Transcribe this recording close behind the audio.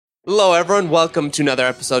Hello everyone, welcome to another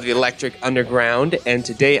episode of the Electric Underground, and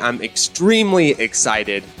today I'm extremely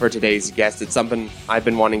excited for today's guest. It's something I've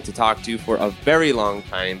been wanting to talk to for a very long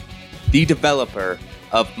time. The developer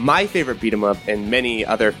of my favorite beat 'em up and many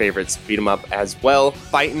other favorites beat 'em up as well,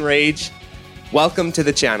 Fight and Rage. Welcome to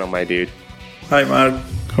the channel, my dude. Hi Mark,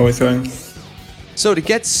 how is it going? So to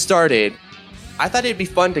get started, I thought it'd be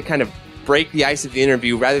fun to kind of break the ice of the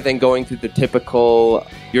interview rather than going through the typical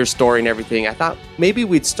your story and everything. I thought maybe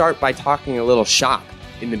we'd start by talking a little shop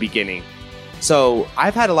in the beginning. So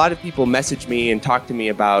I've had a lot of people message me and talk to me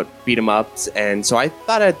about beat 'em ups, and so I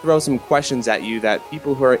thought I'd throw some questions at you that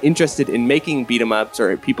people who are interested in making beat 'em ups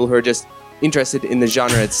or people who are just interested in the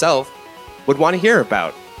genre itself would want to hear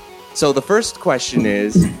about. So the first question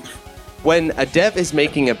is, when a dev is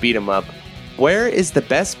making a beat 'em up, where is the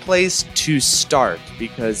best place to start?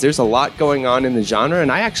 Because there's a lot going on in the genre,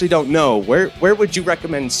 and I actually don't know. Where would you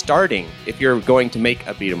recommend starting if you're going to make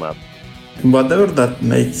a beat 'em up? Whatever that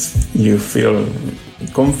makes you feel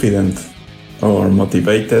confident or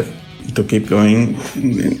motivated to keep going,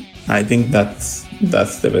 I think that's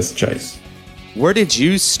the best choice. Where did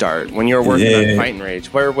you start when you were working on Fight and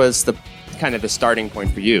Rage? Where was the kind of the starting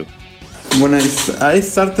point for you? When I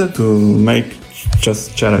started to make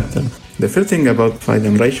just character, the first thing about Fight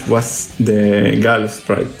and Rage was the Gal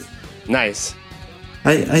sprite. Nice.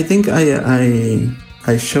 I think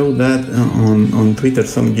I showed that on Twitter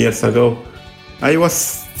some years ago. I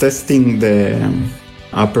was testing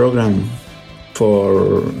a program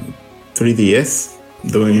for 3DS,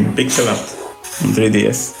 doing pixel art on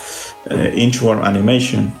 3DS, inchworm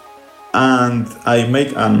animation, and I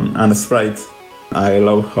make an sprite. I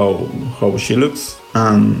love how she looks,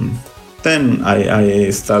 and then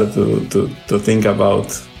I started to think about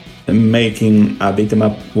making a beat 'em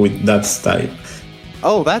up with that style.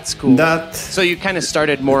 Oh, that's cool. So you kind of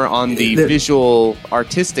started more on the visual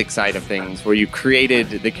artistic side of things, where you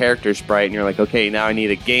created the character sprite and you're like, okay, now I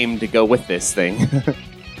need a game to go with this thing.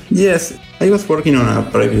 Yes, I was working on a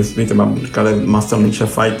previous beat 'em up called Master Ninja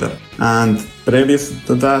Fighter, and previous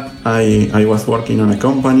to that I was working on a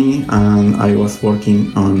company, and I was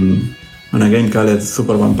working on a game called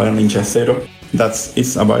Super Vampire Ninja Zero.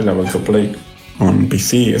 It's available to play on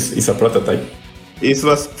PC. It's a prototype. It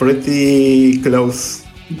was pretty close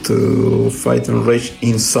to Fight and Rage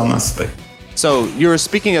in some aspect. So you were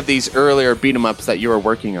speaking of these earlier beat 'em ups that you were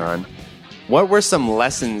working on. What were some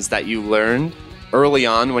lessons that you learned early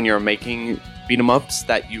on when you were making beat 'em ups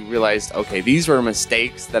that you realized, okay, these were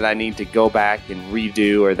mistakes that I need to go back and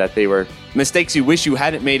redo, or that they were mistakes you wish you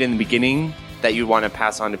hadn't made in the beginning that you want to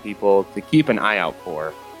pass on to people to keep an eye out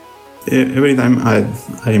for? Every time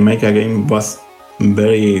I make a game was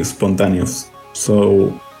very spontaneous.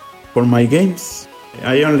 So for my games,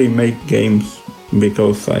 I only make games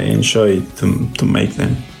because I enjoy to make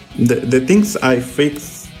them. The things I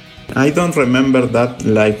fix, I don't remember that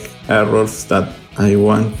like errors that I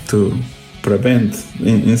want to prevent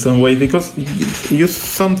in some way, because you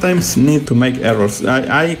sometimes need to make errors.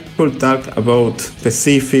 I could talk about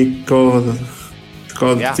specific code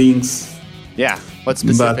things. Yeah, what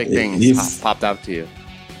specific things popped out to you?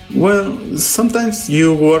 Well, sometimes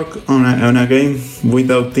you work on a game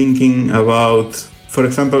without thinking about, for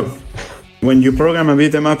example, when you program a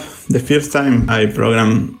beat 'em up, the first time I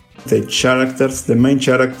program the main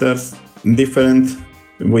characters,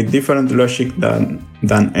 with different logic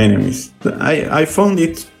than enemies. I found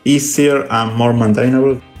it easier and more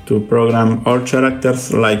maintainable to program all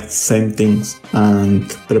characters like same things and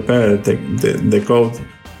prepare the code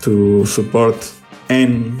to support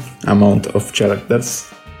n amount of characters,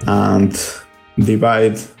 and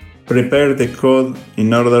prepare the code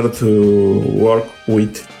in order to work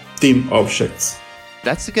with team objects.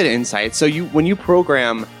 That's a good insight. So when you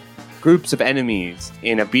program groups of enemies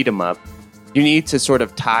in a beat 'em up, you need to sort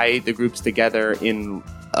of tie the groups together in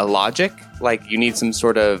a logic? Like you need some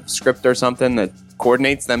sort of script or something that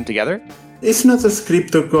coordinates them together? It's not a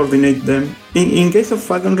script to coordinate them. In case of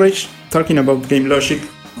Fight and Rage, talking about game logic,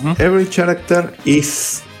 every character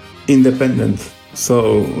is independent.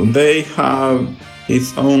 So they have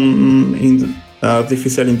its own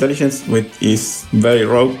artificial intelligence, which is very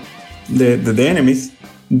raw. The enemies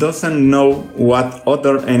doesn't know what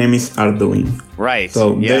other enemies are doing. Right.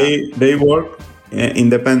 So they work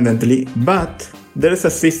independently, but there is a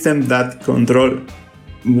system that controls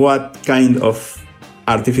what kind of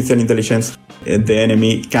artificial intelligence the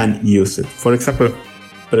enemy can use it. For example,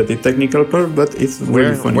 pretty technical part, but it's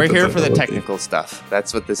really funny. We're here for the technical stuff.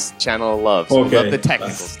 That's what this channel loves. Okay. We love the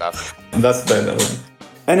technical stuff. That's better.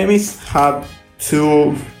 Enemies have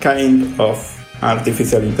two kind of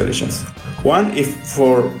artificial intelligence. One is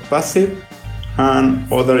for passive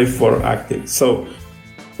and other is for active. So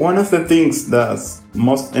one of the things that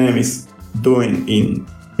most enemies doing in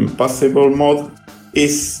impossible mode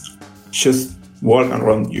is just walk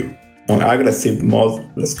around you. On aggressive mode,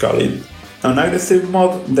 let's call it. On aggressive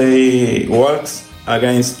mode, they walk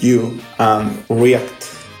against you and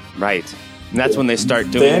react. Right. And that's when they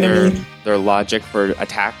start doing their logic for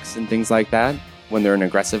attacks and things like that, when they're in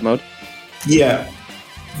aggressive mode? Yeah.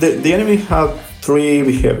 The enemy have three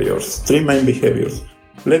main behaviors.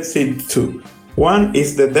 Let's see two. One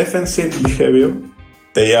is the defensive behavior.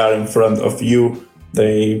 They are in front of you.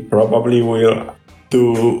 They probably will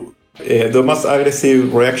do the most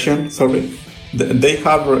aggressive reaction. They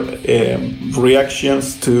have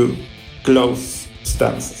reactions to close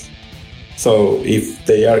stances. So if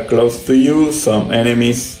they are close to you, some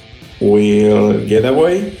enemies will get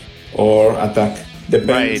away or attack.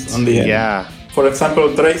 Depends on the enemy. Yeah. For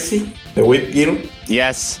example, Tracy, the whip girl.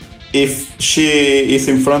 Yes. If she is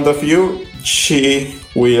in front of you, she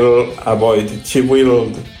will avoid. She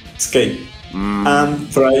will escape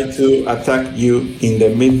and try to attack you in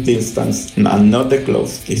the mid distance and not the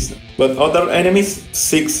close distance. But other enemies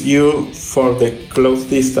seek you for the close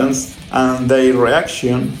distance, and their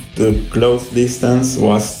reaction to close distance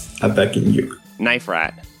was attacking you. Knife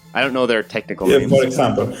rat. I don't know their technical names. names.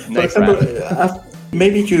 For example,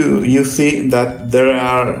 maybe you see that there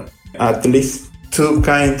are at least two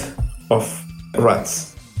kinds of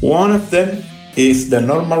rats. One of them is the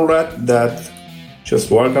normal rat that just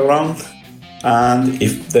walk around, and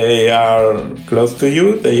if they are close to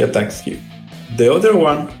you, they attack you. The other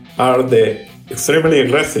one are the extremely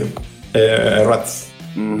aggressive rats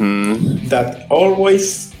that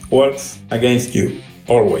always works against you.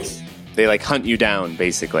 Always. They hunt you down,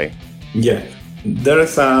 basically. Yeah. There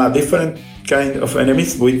is a different kind of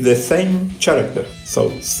enemies with the same character.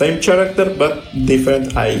 So same character but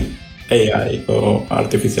different AI or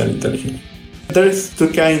artificial intelligence. There is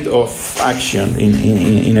two kinds of action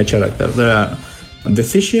in a character. There are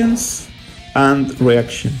decisions and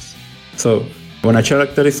reactions. So when a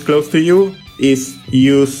character is close to you, is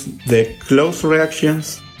use the close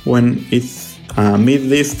reactions. When it's mid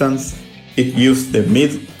distance, it use the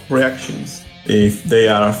mid reactions. If they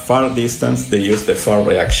are far distance, they use the far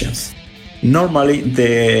reactions. Normally,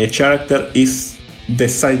 the character is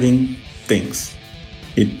deciding things.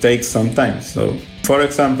 It takes some time. So, for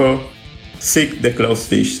example, seek the close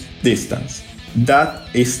distance. That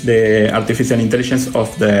is the artificial intelligence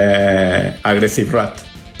of the aggressive rat.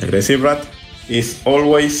 The aggressive rat is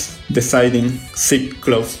always deciding seek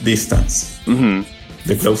close distance.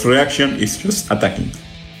 The close reaction is just attacking.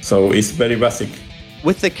 So it's very basic.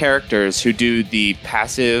 With the characters who do the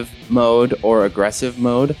passive mode or aggressive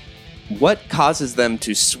mode, what causes them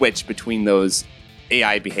to switch between those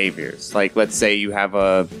AI behaviors? Let's say you have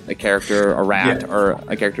a character, a rat, or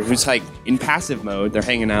a character who's in passive mode, they're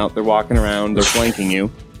hanging out, they're walking around, they're flanking you.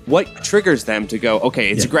 What triggers them to go, okay,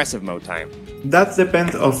 it's aggressive mode time? That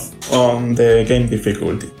depends on the game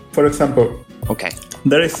difficulty. For example,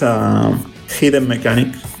 there is a hidden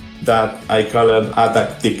mechanic that I call it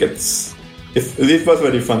attack tickets. This was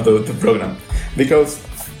very fun to program because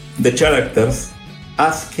the characters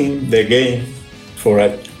asking the game for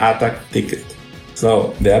an attack ticket.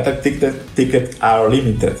 So the attack tickets are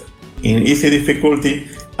limited. In easy difficulty,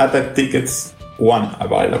 attack tickets one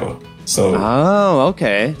available. So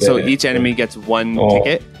so each enemy gets one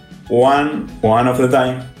ticket? One of the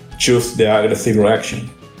time, choose the aggressive reaction.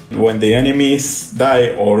 When the enemies die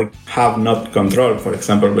or have not control, for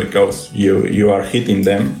example, because you are hitting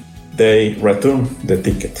them, they return the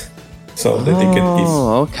ticket. So the ticket is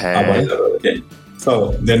available again.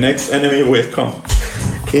 So the next enemy will come.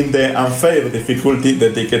 In the unfair difficulty,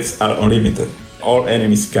 the tickets are unlimited. All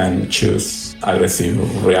enemies can choose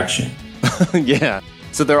aggressive reaction. Yeah.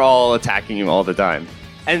 So they're all attacking you all the time.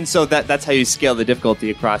 And so that's how you scale the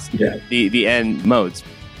difficulty across the end modes.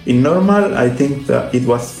 In normal, I think that it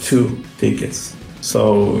was 2 tickets.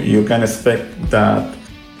 So you can expect that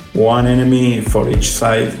one enemy for each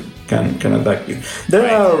side can attack you. There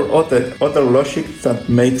are other logic that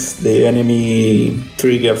makes the enemy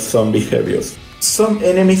trigger some behaviors. Some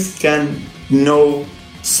enemies can know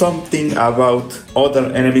something about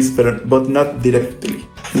other enemies, but not directly.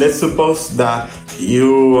 Let's suppose that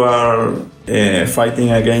you are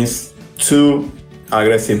fighting against 2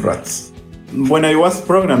 aggressive rats. When I was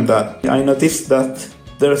programmed that, I noticed that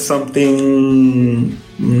there's something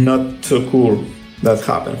not too cool that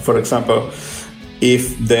happened. For example,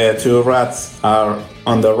 if the 2 rats are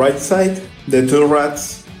on the right side, the 2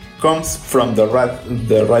 rats comes from the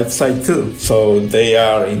right side too. So they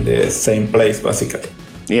are in the same place basically.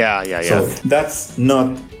 Yeah. So that's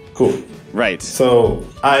not cool. Right. So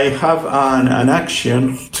I have an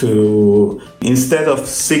action to, instead of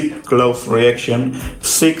 6 close reaction,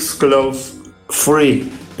 6 close free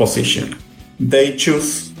position. They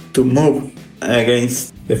choose to move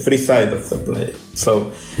against the free side of the player.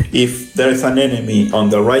 So if there is an enemy on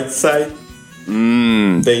the right side,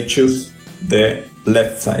 they choose the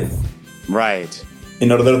left side. Right.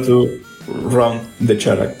 In order to run the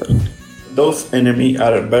character. Those enemies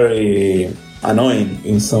are very annoying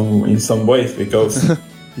in some ways because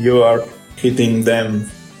you are hitting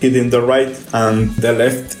the right, and the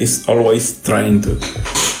left is always trying to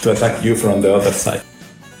attack you from the other side.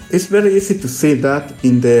 It's very easy to see that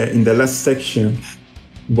in the last section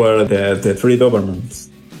where the 3 Dobermans.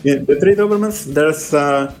 In the 3 Dobermans, there's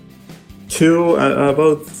 2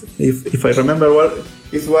 about, if I remember well,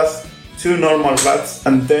 it was 2 normal rats,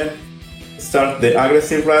 and then start the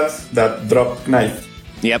aggressive rats that drop knife.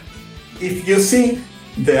 Yep. If you see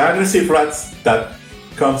the aggressive rats that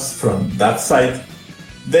comes from that side,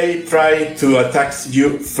 they try to attack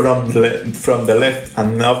you from the left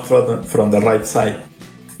and not from the right side.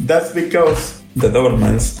 That's because the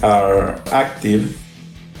Dobermans are active.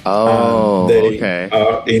 Oh, they okay.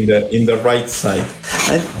 are in the right side.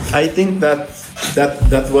 And I think that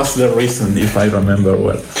was the reason, if I remember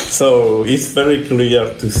well. So it's very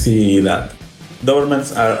clear to see that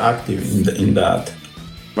Dobermans are active in that.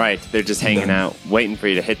 Right, they're just hanging out, waiting for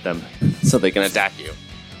you to hit them so they can attack you.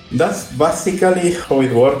 That's basically how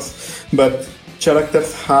it works, but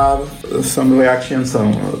characters have some reactions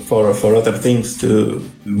for other things too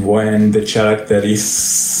when the character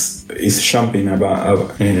is jumping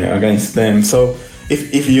against them. So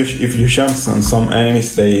if you jump on some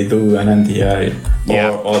enemies, they do an anti-air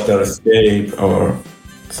or auto escape or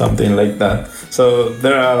something like that. So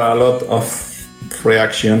there are a lot of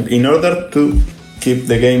reactions in order to keep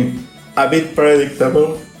the game a bit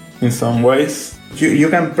predictable in some ways. You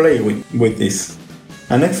can play with this.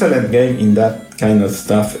 An excellent game in that kind of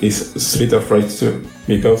stuff is Street of Rage 2,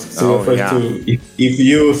 because Street of Rage 2, if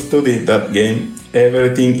you study that game,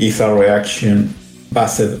 everything is a reaction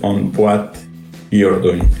based on what you're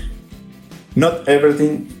doing. Not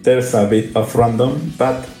everything, there's a bit of random,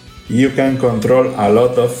 but you can control a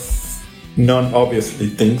lot of non-obviously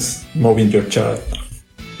things moving your character.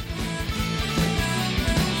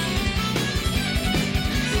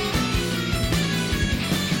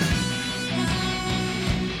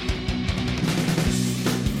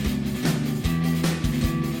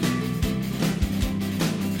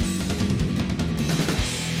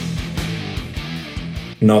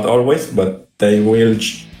 Not always, but they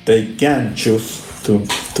can choose to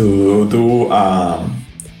do a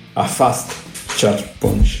fast charge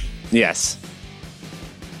punch. Yes.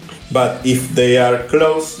 But if they are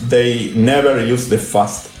close, they never use the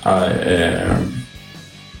fast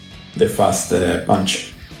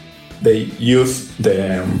punch. They use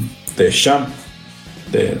the jump,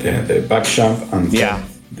 the back jump, and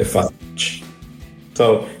the fast punch.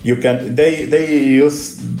 So they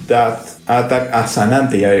use that attack as an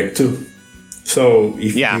anti-air too. So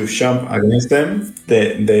if you jump against them,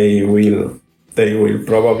 they will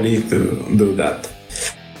probably do that.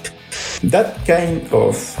 That kind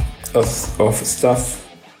of stuff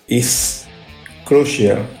is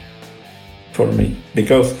crucial for me,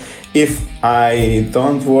 because if I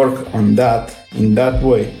don't work on that in that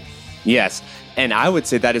way. Yes. And I would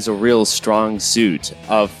say that is a real strong suit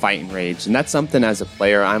of Fight and Rage. And that's something as a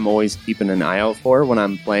player I'm always keeping an eye out for when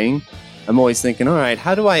I'm playing. I'm always thinking, all right,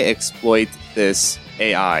 how do I exploit this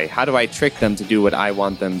AI? How do I trick them to do what I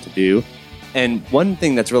want them to do? And one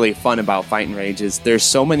thing that's really fun about Fight and Rage is there's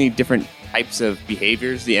so many different types of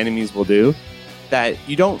behaviors the enemies will do that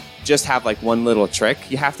you don't just have like one little trick.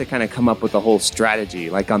 You have to kind of come up with a whole strategy,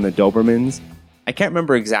 like on the Dobermans. I can't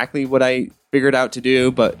remember exactly what I figured out to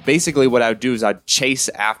do, but basically what I would do is I'd chase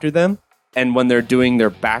after them, and when they're doing their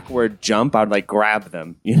backward jump, I'd like grab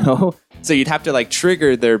them, you know? So you'd have to like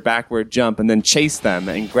trigger their backward jump and then chase them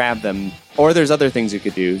and grab them. Or there's other things you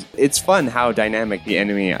could do. It's fun how dynamic the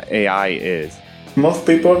enemy AI is. Most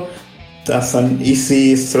people, that's an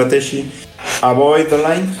easy strategy. Avoid the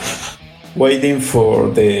line, waiting for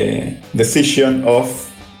the decision of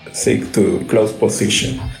seek to close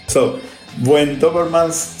position. So when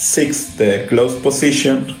Dobermans seeks the close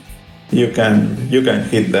position, you can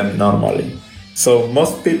hit them normally. So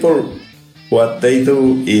most people, what they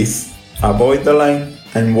do is avoid the line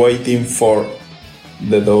and waiting for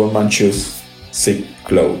the Doberman choose seek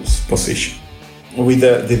close position. With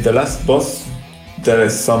the last boss, there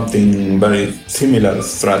is something very similar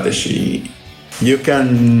strategy. You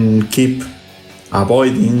can keep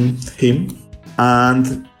avoiding him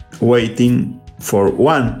and waiting for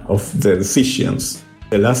one of the decisions.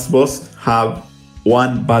 The last boss have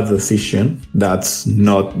one bad decision that's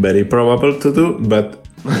not very probable to do, but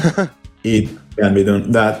it can be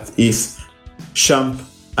done. That is jump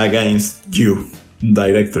against you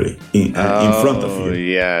directly in front of you.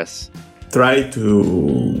 Yes. Try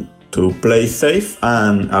to play safe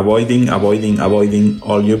and avoiding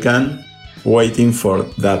all you can, waiting for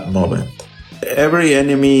that moment. Every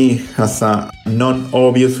enemy has a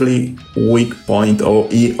non-obviously weak point or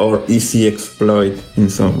easy exploit in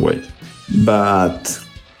some way. But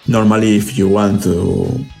normally if you want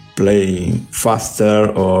to play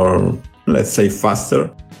faster, or let's say faster,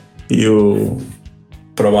 you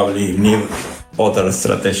probably need other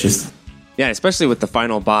strategies. Yeah, especially with the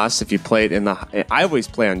final boss, if you play it I always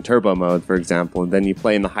play on turbo mode, for example, and then you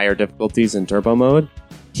play in the higher difficulties in turbo mode.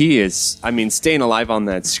 Staying alive on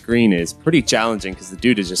that screen is pretty challenging because the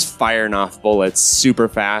dude is just firing off bullets super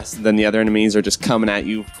fast, and then the other enemies are just coming at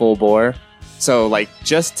you full bore. So,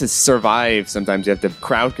 just to survive, sometimes you have to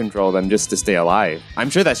crowd control them just to stay alive. I'm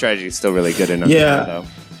sure that strategy is still really good enough. Yeah, though.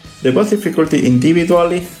 The boss difficulty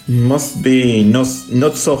individually must be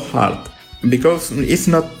not so hard, because it's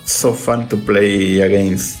not so fun to play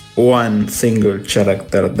against one single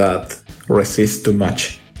character that resists too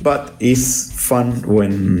much. But it's fun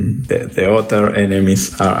when the other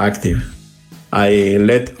enemies are active. I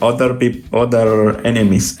let other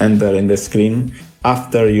enemies enter in the screen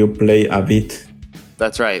after you play a bit.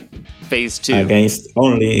 That's right. Phase 2. Against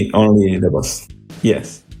only the boss.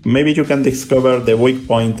 Yes. Maybe you can discover the weak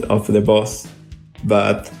point of the boss,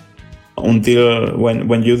 but until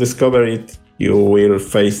when you discover it, you will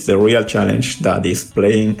face the real challenge that is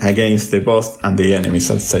playing against the boss and the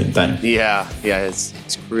enemies at the same time. Yeah, it's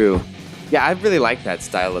true. Yeah, I really like that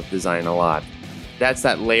style of design a lot. That's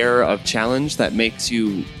that layer of challenge that makes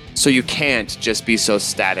you so you can't just be so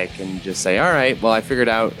static and just say, all right, well, I figured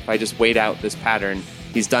out if I just wait out this pattern,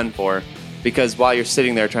 he's done for. Because while you're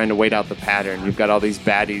sitting there trying to wait out the pattern, you've got all these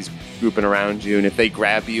baddies grouping around you, and if they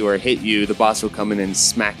grab you or hit you, the boss will come in and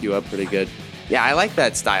smack you up pretty good. Yeah, I like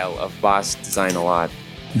that style of boss design a lot.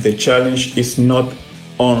 The challenge is not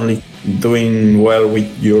only doing well with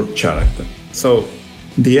your character. So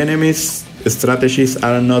the enemies' strategies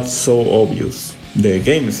are not so obvious. The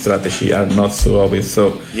game strategy are not so obvious.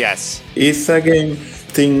 So yes, it's a game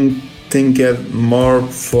thinking more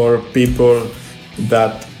for people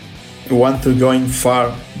that want to go in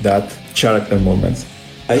far that character movements.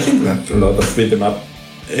 I think that a lot of beat 'em up,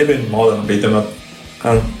 even modern beat 'em up,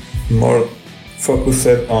 are more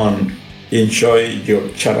focused on enjoy your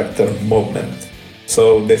character movement.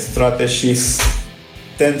 So the strategies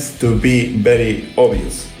tends to be very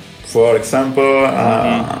obvious. For example,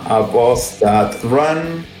 a boss that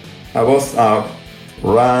run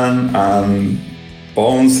and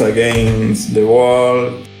bounce against the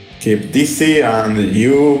wall, keep dizzy, and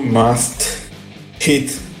you must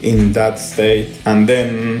hit in that state, and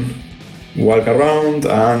then walk around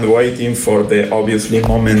and waiting for the obviously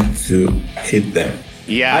moment to hit them.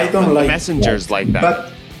 Yeah, I don't like messengers that. like that.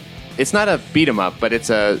 But it's not a beat 'em up, but it's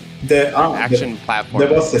a action platform.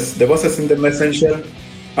 The bosses in the messenger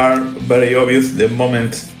are very obvious the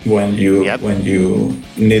moment when you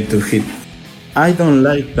need to hit. I don't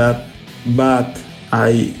like that, but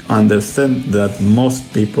I understand that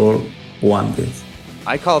most people want it.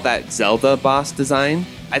 I call that Zelda boss design.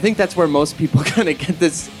 I think that's where most people kind of get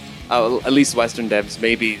this, at least Western devs,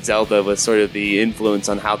 maybe Zelda was sort of the influence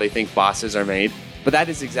on how they think bosses are made. But that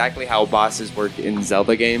is exactly how bosses work in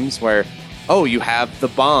Zelda games, where, you have the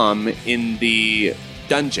bomb in the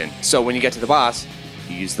dungeon. So when you get to the boss,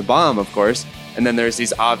 you use the bomb, of course, and then there's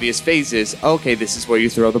these obvious phases. Okay, this is where you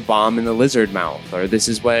throw the bomb in the lizard mouth, or this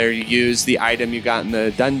is where you use the item you got in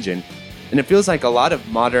the dungeon. And it feels like a lot of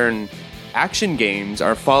modern action games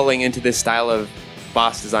are falling into this style of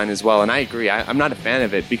boss design as well. And I agree, I'm not a fan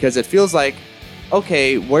of it, because it feels like,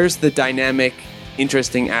 okay, where's the dynamic,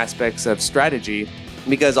 interesting aspects of strategy?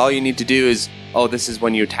 Because all you need to do is, this is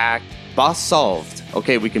when you attack, boss solved.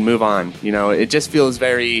 Okay, we can move on. It just feels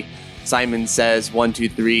very Simon Says 1, 2,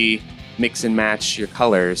 3, mix and match your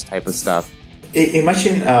colors type of stuff.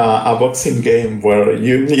 Imagine a boxing game where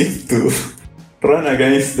you need to run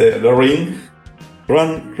against the ring,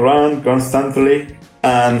 run constantly,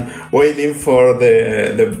 and waiting for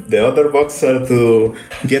the other boxer to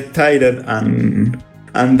get tired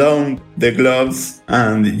and down the gloves,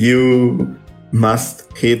 and you must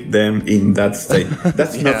hit them in that state.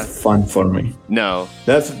 That's not fun for me. No.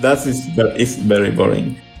 It's very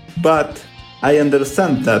boring. But I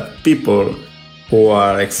understand that people who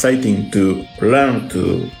are exciting to learn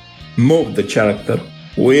to move the character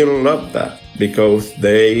will love that. because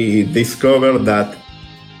they discover that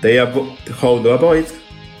how to avoid,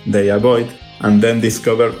 they avoid, and then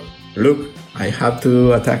discover, look, I have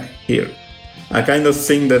to attack here. A kind of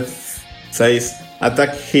thing that says,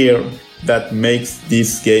 attack here, that makes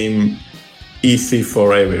this game easy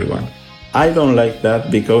for everyone. I don't like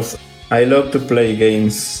that because I love to play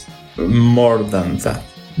games more than that.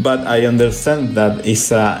 But I understand that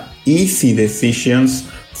it's a easy decisions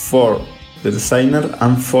for the designer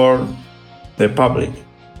and for the public,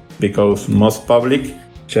 because most public,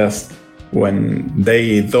 just when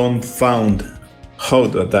they don't found how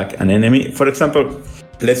to attack an enemy, for example,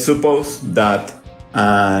 let's suppose that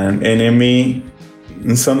an enemy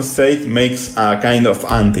in some state makes a kind of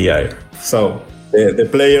anti-air. So the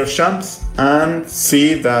player jumps and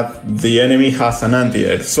see that the enemy has an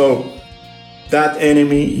anti-air. So that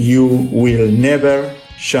enemy, you will never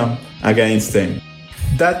jump against them.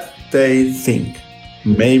 That they think.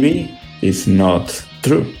 Maybe it's not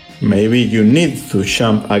true. Maybe you need to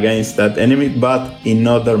jump against that enemy, but in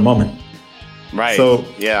other moment. Right. So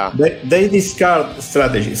yeah, they discard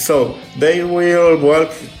strategy. So they will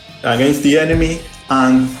work against the enemy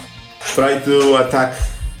and try to attack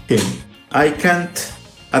him. I can't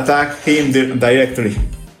attack him directly.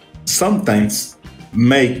 Sometimes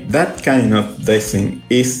make that kind of design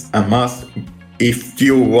is a must if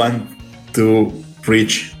you want to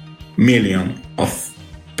reach millions of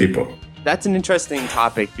people. That's an interesting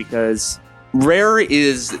topic because Rare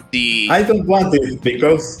is the... I don't want it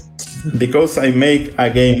because I make a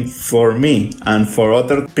game for me and for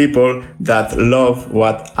other people that love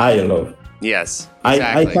what I love. Yes,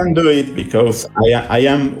 exactly. I can do it because I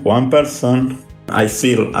am one person. I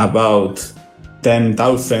feel about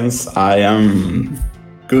 10,000. I am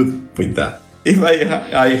good with that. If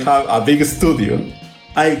I have a big studio,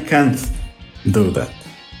 I can't do that.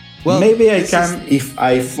 Well, maybe I can if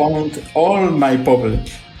I found all my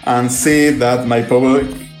public and see that my public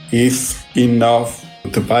is enough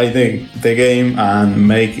to buy the game and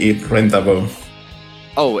make it rentable.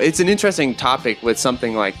 Oh, it's an interesting topic with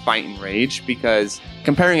something like Fight and Rage, because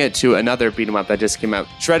comparing it to another beat 'em up that just came out,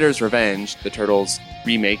 Shredder's Revenge, the Turtles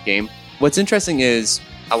remake game, what's interesting is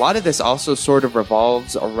a lot of this also sort of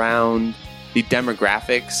revolves around the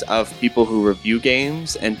demographics of people who review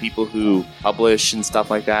games and people who publish and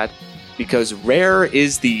stuff like that, because Rare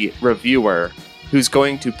is the reviewer who's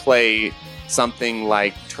going to play something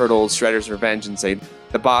like Turtles Shredder's Revenge and say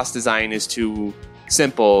the boss design is too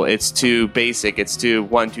simple, it's too basic, it's too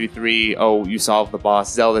 1, 2, 3, oh, you solve the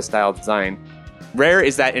boss, Zelda style design. Rare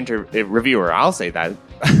is that reviewer. I'll say that.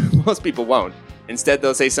 Most people won't. Instead,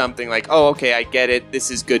 they'll say something like, oh, okay, I get it,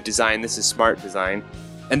 this is good design, this is smart design.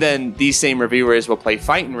 And then these same reviewers will play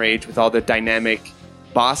Fight and Rage with all the dynamic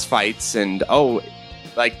boss fights and, oh,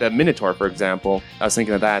 like the Minotaur, for example. I was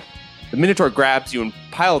thinking of that. The Minotaur grabs you and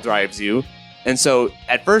pile drives you. And so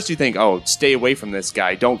at first you think, oh, stay away from this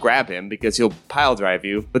guy. Don't grab him because he'll pile drive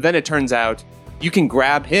you. But then it turns out you can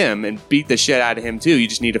grab him and beat the shit out of him too. You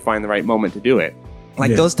just need to find the right moment to do it.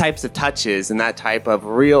 Like those types of touches and that type of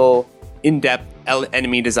real in-depth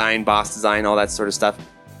enemy design, boss design, all that sort of stuff,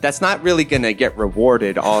 that's not really going to get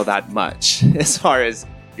rewarded all that much as far as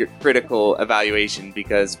your critical evaluation,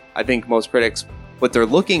 because I think most critics, what they're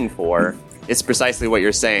looking for is precisely what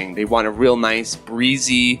you're saying. They want a real nice,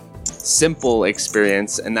 breezy, simple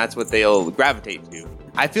experience, and that's what they'll gravitate to.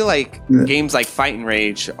 I feel like games like Fight and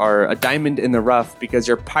Rage are a diamond in the rough because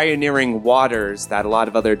you're pioneering waters that a lot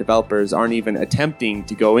of other developers aren't even attempting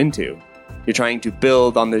to go into. You're trying to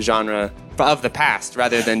build on the genre of the past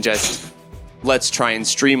rather than just let's try and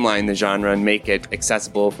streamline the genre and make it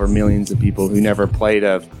accessible for millions of people who never played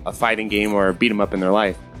a fighting game or beat 'em up in their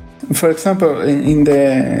life. For example, in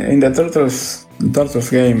the Turtles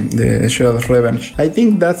game, the Shredder's Revenge, I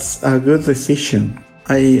think that's a good decision.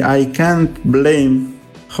 I can't blame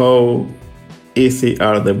how easy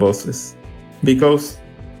are the bosses, because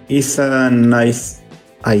it's a nice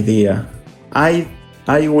idea. I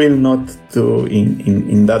will not do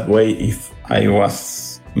in that way if I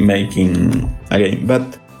was making a game,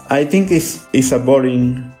 but I think it's a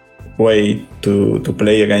boring way to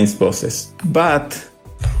play against bosses, but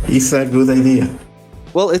it's a good idea.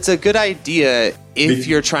 Well, it's a good idea if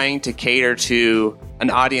you're trying to cater to an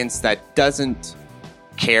audience that doesn't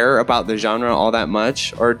care about the genre all that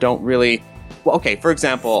much, or don't really... Well, okay, for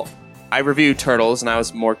example, I reviewed Turtles and I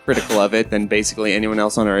was more critical of it than basically anyone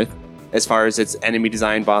else on Earth as far as its enemy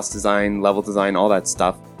design, boss design, level design, all that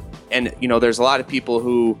stuff. And, you know, there's a lot of people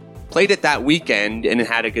who played it that weekend and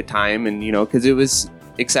had a good time, and, you know, because it was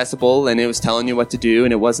accessible and it was telling you what to do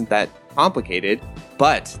and it wasn't that complicated.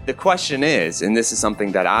 But the question is, and this is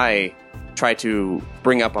something that I try to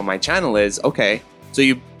bring up on my channel is, okay, so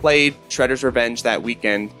you played Shredder's Revenge that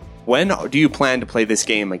weekend. When do you plan to play this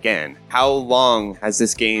game again? How long has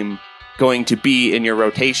this game going to be in your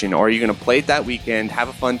rotation? Or are you going to play it that weekend, have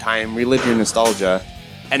a fun time, relive your nostalgia,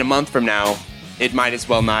 and a month from now, it might as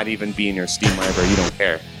well not even be in your Steam library. You don't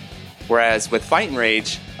care. Whereas with Fight and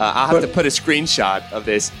Rage, I'll have to put a screenshot of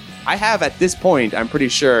this. I have, at this point, I'm pretty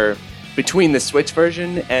sure, between the Switch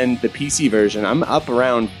version and the PC version, I'm up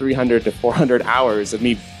around 300 to 400 hours of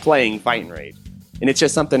me playing Fight and Rage. And it's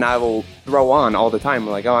just something I will throw on all the time. I'm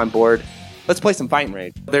like, oh, I'm bored. Let's play some Fight and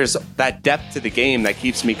Rage. There's that depth to the game that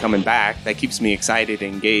keeps me coming back, that keeps me excited,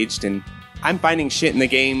 engaged. And I'm finding shit in the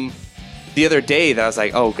game the other day that I was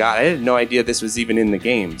like, oh, God, I had no idea this was even in the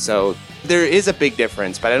game. So there is a big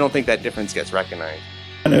difference, but I don't think that difference gets recognized.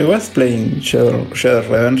 When I was playing Shredder's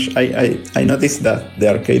Revenge, I noticed that the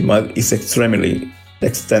arcade mode is extremely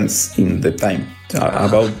extensive in the time,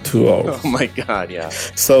 about 2 hours. Oh my God, yeah.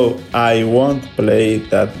 So I won't play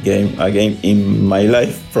that game again in my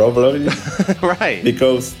life, probably. Right.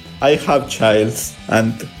 Because I have childs,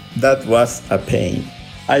 and that was a pain.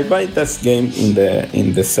 I buy this game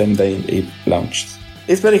in the same day it launched.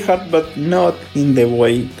 It's very hard, but not in the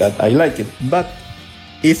way that I like it. But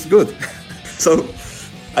it's good. So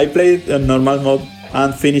I played a normal mode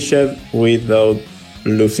and finished it without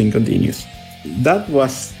losing continues. That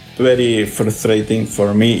was very frustrating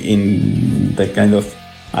for me in the kind of,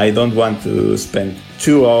 I don't want to spend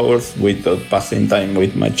 2 hours without passing time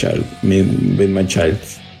with my child.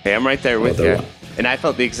 Hey, I'm right there with you. And I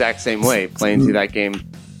felt the exact same way playing through that game.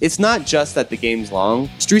 It's not just that the game's long.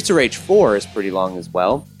 Streets of Rage 4 is pretty long as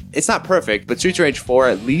well. It's not perfect, but Streets of Rage 4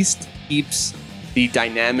 at least keeps the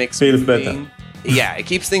dynamics feels moving. Better. Yeah, it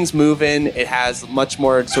keeps things moving. It has much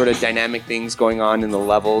more sort of dynamic things going on in the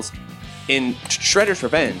levels. In Shredder's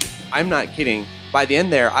Revenge, I'm not kidding, by the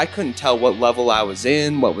end there, I couldn't tell what level I was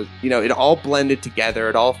in, what was, it all blended together.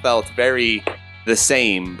 It all felt very the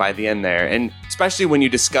same by the end there. And especially when you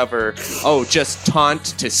discover, just taunt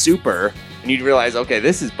to super, and you realize, okay,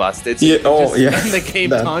 this is busted. So spend the game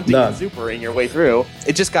taunting to supering your way through.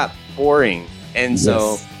 It just got boring. And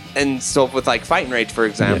so with like Fight and Rage, for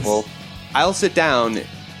example, I'll sit down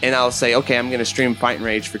and I'll say, okay, I'm going to stream Fight and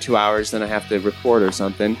Rage for 2 hours, then I have to record or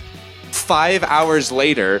something. 5 hours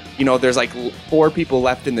later, there's like 4 people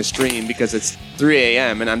left in the stream because it's 3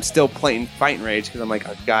 a.m. and I'm still playing Fight and Rage because I'm like,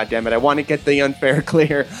 oh, God damn it, I want to get the unfair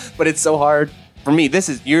clear, but it's so hard. For me, this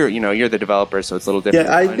is, you're the developer, so it's a little different.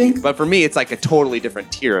 Yeah, I think. But for me, it's like a totally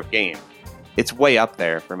different tier of game. It's way up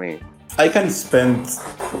there for me. I can spend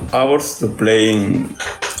hours to playing,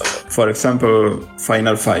 for example,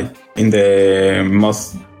 Final Fight in the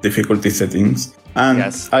most difficulty settings.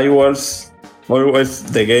 And I was always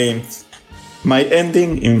the games. My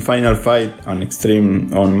ending in Final Fight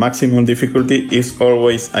on maximum difficulty is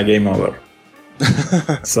always a game over.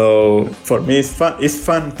 So for me, it's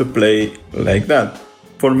fun to play like that.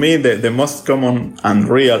 For me, the most common and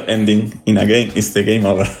real ending in a game is the game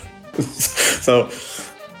over. So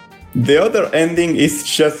the other ending is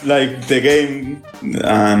just like the game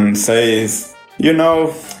and says,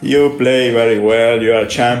 you play very well, you are a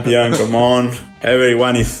champion, come on,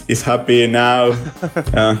 everyone is happy now,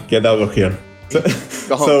 get over here.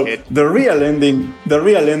 Go home, kid. The real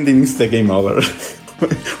ending is the game over.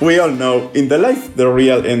 We all know in the life the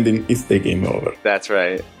real ending is the game over. That's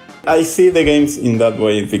right. I see the games in that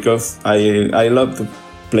way because I love to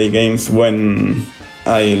play games when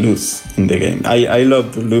I lose in the game. I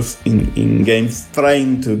love to lose in games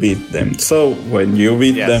trying to beat them. So when you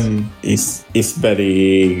beat them, it's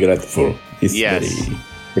very grateful. It's very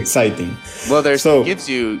exciting. Well,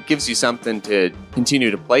 it gives you something to continue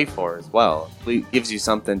to play for as well. It gives you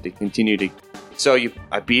something to continue to. So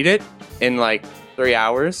I beat it in like 3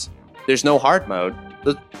 hours. There's no hard mode.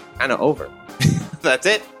 It's kind of over. That's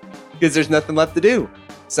it. Because there's nothing left to do.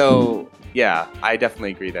 So yeah, I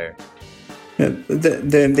definitely agree there.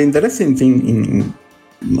 The interesting thing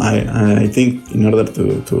I think in order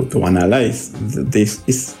to analyze this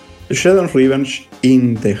is Shredder's Revenge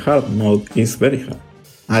in the hard mode is very hard.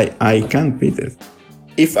 I can't beat it.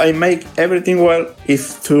 If I make everything well,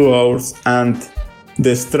 it's 2 hours, and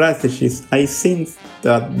the strategies, I think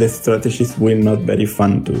that the strategies will not very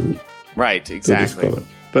fun to discover.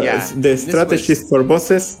 But the strategies for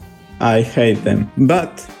bosses, I hate them.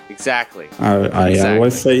 But I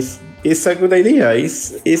always say it's a good idea.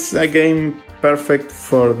 It's a game perfect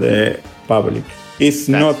for the public. It's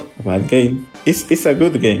not a bad game. It's a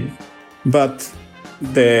good game. But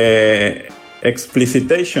the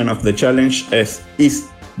explicitation of the challenge is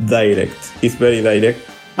direct. It's very direct.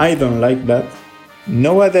 I don't like that.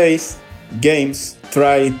 Nowadays, games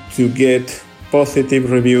try to get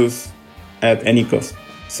positive reviews at any cost.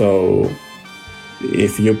 So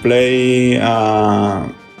if you play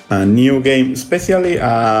a new game, especially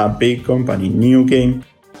a big company new game,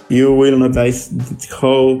 you will notice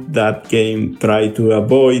how that game try to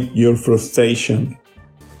avoid your frustration.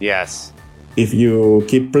 Yes. If you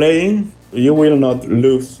keep playing, you will not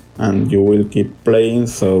lose, and you will keep playing.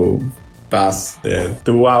 So past the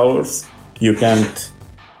 2 hours, you can't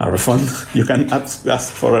a refund. You can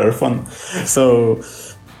ask for a refund. So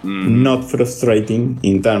not frustrating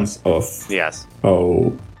in terms of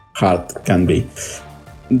how hard can be.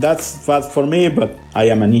 That's fast for me, but I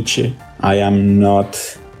am a niche. I am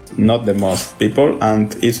not the most people,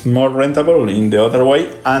 and it's more rentable in the other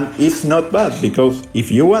way, and it's not bad, because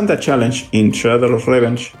if you want a challenge in Shredder's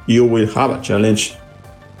Revenge, you will have a challenge.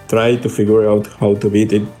 Try to figure out how to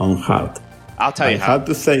beat it on hard. I'll tell you how. I have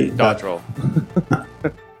to say dodge that roll.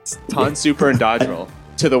 Taunt super and dodge roll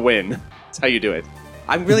to the win. That's how you do it.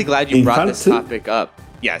 I'm really glad you brought this topic up.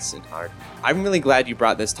 Yes, in hard. I'm really glad you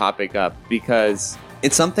brought this topic up, because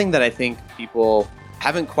it's something that I think people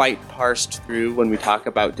haven't quite parsed through when we talk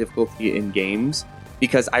about difficulty in games,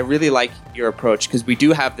 because I really like your approach, because we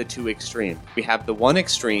do have the two extremes. We have the one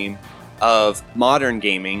extreme of modern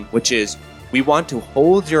gaming, which is we want to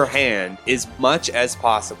hold your hand as much as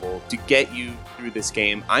possible to get you through this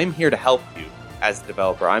game. I'm here to help you as a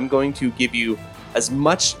developer. I'm going to give you as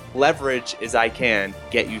much leverage as I can to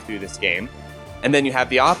get you through this game. And then you have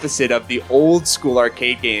the opposite of the old school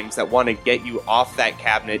arcade games that want to get you off that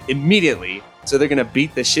cabinet immediately. So they're going to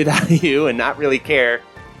beat the shit out of you and not really care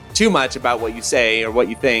too much about what you say or what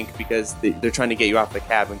you think, because they're trying to get you off the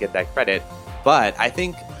cab and get that credit. But I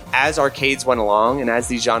think as arcades went along and as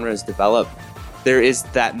these genres develop, there is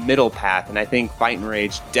that middle path. And I think Fight and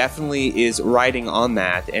Rage definitely is riding on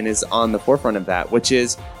that and is on the forefront of that, which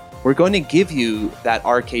is we're going to give you that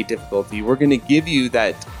arcade difficulty. We're going to give you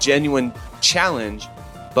that genuine challenge,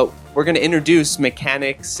 but we're going to introduce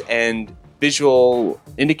mechanics and visual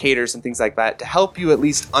indicators and things like that to help you at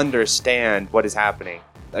least understand what is happening.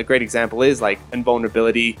 A great example is like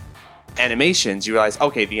invulnerability animations. You realize,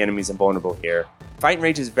 okay, the enemy's invulnerable here. Fight and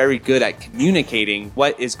Rage is very good at communicating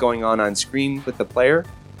what is going on screen with the player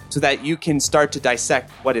so that you can start to dissect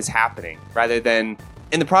what is happening rather than...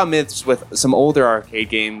 And the problem is with some older arcade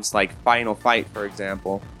games like Final Fight, for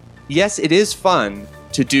example, yes, it is fun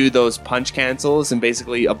to do those punch cancels and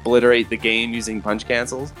basically obliterate the game using punch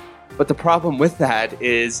cancels. But the problem with that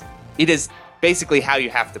is it is basically how you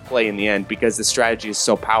have to play in the end, because the strategy is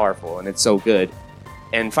so powerful and it's so good.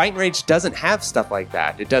 And Fight and Rage doesn't have stuff like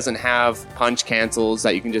that. It doesn't have punch cancels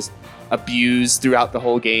that you can just abuse throughout the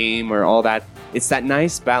whole game or all that. It's that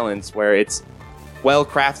nice balance where it's well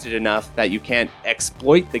crafted enough that you can't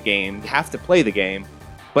exploit the game. You have to play the game.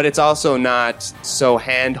 But it's also not so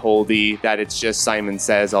hand-holdy that it's just Simon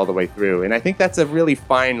Says all the way through. And I think that's a really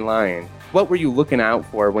fine line. What were you looking out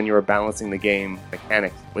for when you were balancing the game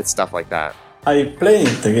mechanics with stuff like that? I played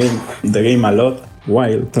the game a lot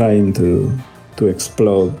while trying to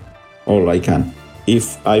explode all I can.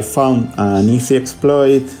 If I found an easy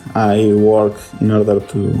exploit, I work in order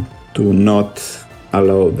to not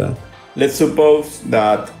allow that. Let's suppose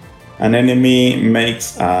that an enemy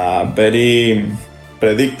makes a very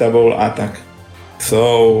predictable attack.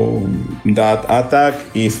 So that attack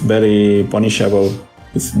is very punishable.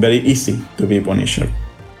 It's very easy to be punishable.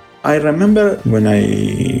 I remember when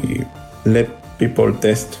I let people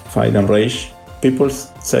test Fight and Rage, people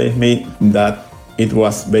say me that it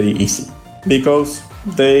was very easy because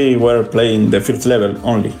they were playing the first level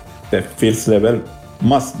only. The first level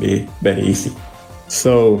must be very easy.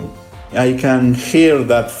 So I can hear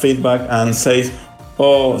that feedback and say,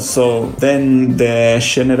 oh, so then the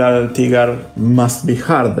General Tiger must be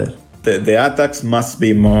harder. The attacks must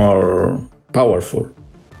be more powerful.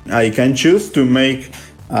 I can choose to make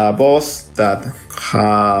a boss that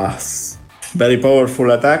has very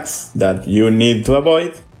powerful attacks that you need to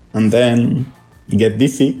avoid, and then get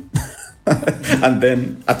dizzy, and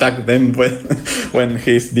then attack them when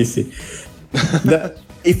he's dizzy.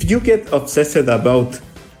 If you get obsessed about,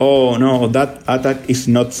 oh no, that attack is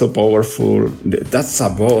not so powerful, that's a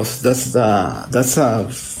boss, that's a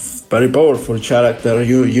very powerful character,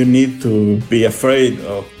 you need to be afraid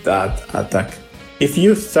of that attack. If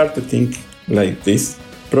you start to think like this,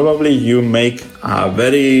 probably you make a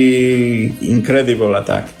very incredible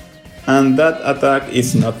attack. And that attack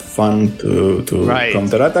is not fun to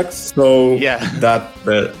counterattack, so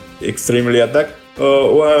that extremely attack,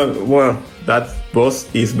 well, that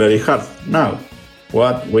boss is very hard. Now,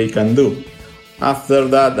 what we can do? After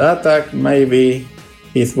that attack, maybe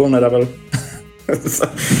he's vulnerable. So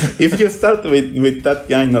if you start with that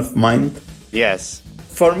kind of mind, Yes.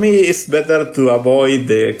 for me, it's better to avoid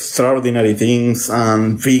the extraordinary things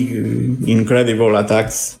and big, incredible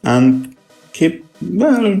attacks and keep,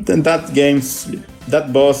 that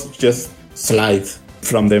boss just slide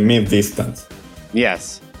from the mid distance.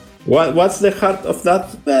 Yes. What's the heart of that?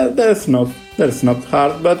 Well, there's not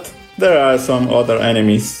heart, but there are some other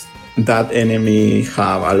enemies. That enemy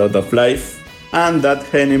have a lot of life, and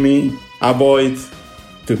that enemy avoid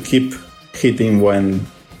to keep hitting when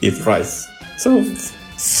it rises. So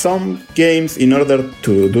some games, in order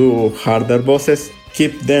to do harder bosses,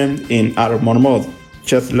 keep them in armor mode,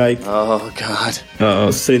 just like Oh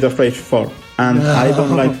God. Street of Rage 4. And I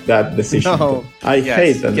don't like that decision. No. I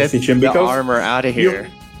hate that decision the because armor out of here.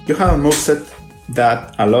 you have a moveset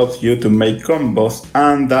that allows you to make combos,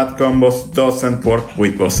 and that combos doesn't work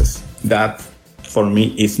with bosses. That, for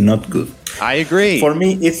me, is not good. I agree. For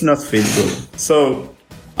me, it's not feel good. So,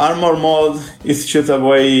 armor mode is just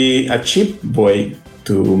a cheap way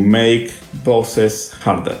to make bosses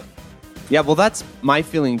harder. Yeah, well, that's my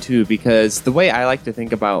feeling too, because the way I like to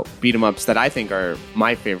think about beat 'em ups that I think are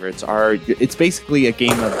my favorites are, it's basically a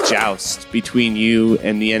game of joust between you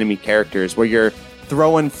and the enemy characters, where you're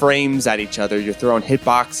throwing frames at each other, you're throwing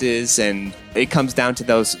hitboxes, and it comes down to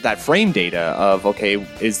that frame data of, okay,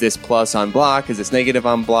 is this plus on block, is this negative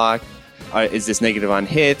on block, is this negative on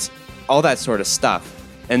hit, all that sort of stuff.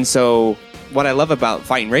 And so what I love about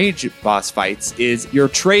Fight and Rage boss fights is you're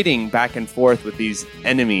trading back and forth with these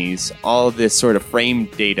enemies, all of this sort of frame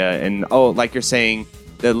data, and like you're saying,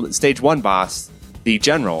 the stage 1 boss, the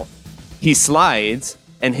general, he slides,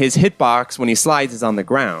 and his hitbox when he slides is on the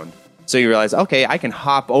ground. So you realize, okay, I can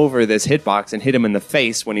hop over this hitbox and hit him in the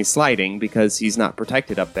face when he's sliding because he's not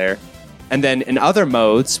protected up there. And then in other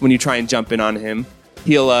modes, when you try and jump in on him,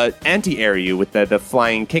 he'll anti-air you with the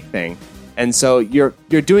flying kick thing. And so you're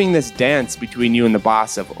doing this dance between you and the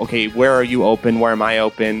boss of, okay, where are you open? Where am I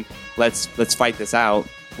open? Let's fight this out.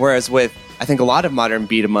 Whereas with, I think, a lot of modern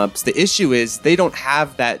beat 'em ups, the issue is they don't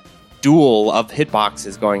have that duel of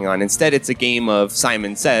hitboxes going on. Instead, it's a game of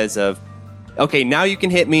Simon Says of, okay, now you can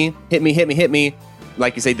hit me.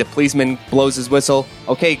 Like you say, the policeman blows his whistle.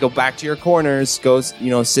 Okay, go back to your corners. Goes,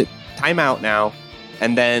 sit, time out now.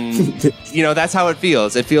 And then, that's how it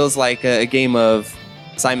feels. It feels like a game of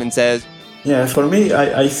Simon Says. Yeah, for me,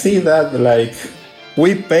 I see that like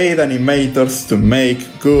we paid animators to make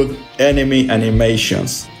good enemy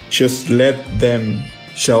animations. Just let them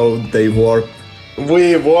show they work.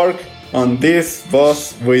 We work on this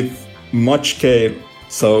boss with much care,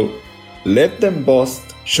 so let them boss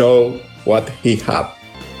show what he have.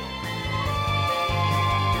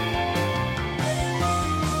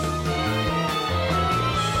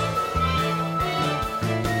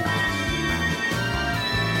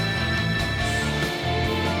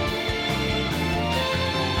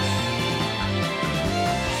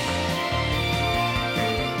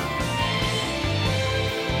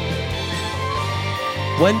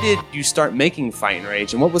 When did you start making Fight and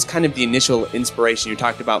Rage, and what was kind of the initial inspiration? You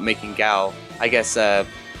talked about making Gal. I guess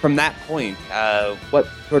from that point, what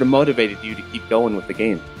sort of motivated you to keep going with the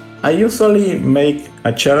game? I usually make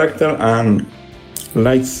a character and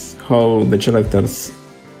like how the character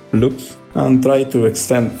looks and try to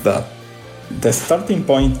extend that. The starting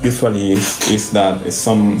point usually is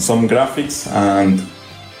some graphics and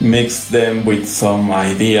mix them with some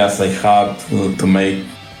ideas I have to make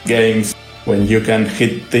games. When you can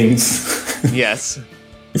hit things. Yes.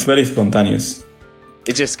 It's very spontaneous.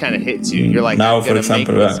 It just kind of hits you. You're like, now, I'm going to make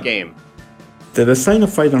this game. The design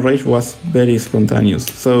of Fight and Rage was very spontaneous.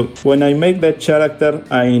 So when I make that character,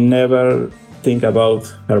 I never think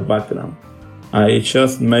about her background. I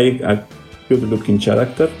just make a good looking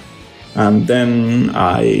character, and then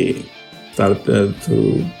I started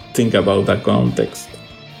to think about the context.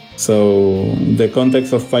 So the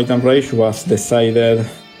context of Fight and Rage was decided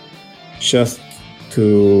just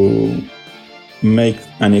to make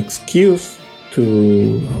an excuse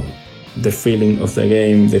to the feeling of the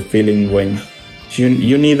game, the feeling when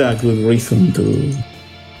you need a good reason to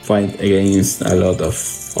fight against a lot of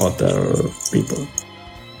other people.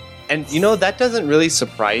 And that doesn't really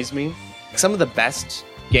surprise me. Some of the best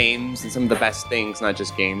games and some of the best things, not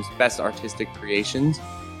just games, best artistic creations,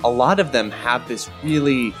 a lot of them have this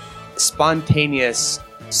really spontaneous,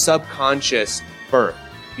 subconscious birth.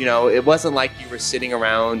 It wasn't like you were sitting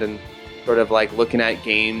around and sort of like looking at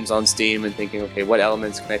games on Steam and thinking, okay, what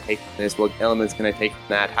elements can I take from this? What elements can I take from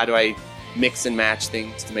that? How do I mix and match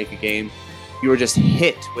things to make a game? You were just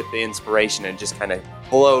hit with the inspiration and just kind of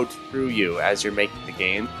flowed through you as you're making the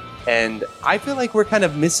game. And I feel like we're kind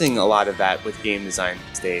of missing a lot of that with game design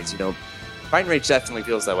these days. Fight and Rage definitely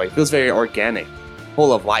feels that way. It feels very organic,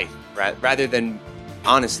 full of life, rather than,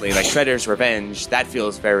 honestly, like Shredder's Revenge, that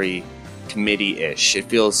feels very committee-ish. It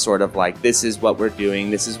feels sort of like, this is what we're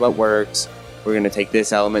doing, this is what works, we're going to take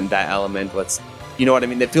this element, that element, you know what I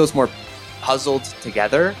mean? It feels more puzzled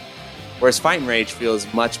together, whereas Fight and Rage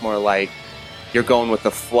feels much more like you're going with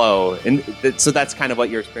the flow. And so that's kind of what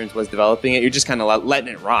your experience was developing it. You're just kind of letting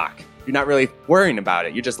it rock. You're not really worrying about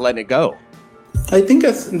it. You're just letting it go. I think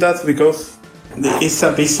that's because it's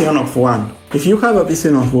a vision of one. If you have a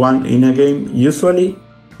vision of one in a game, usually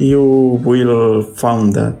you will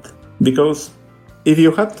find that. Because if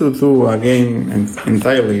you have to do a game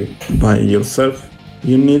entirely by yourself,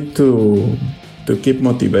 you need to keep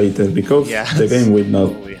motivated, because the game will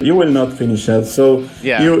not, you will not finish it. So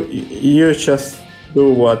you just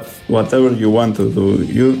do whatever you want to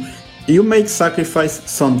do. You make sacrifice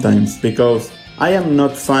sometimes, because I am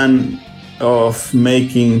not fan of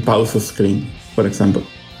making pause screen, for example,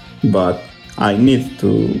 but I need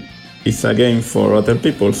to. It's a game for other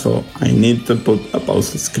people, so I need to put a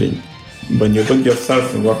pause screen. When you put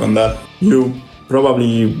yourself to work on that, you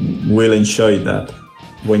probably will enjoy that.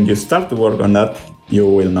 When you start to work on that, you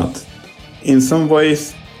will not. In some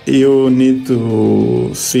ways, you need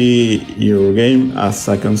to see your game as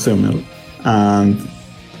a consumer, and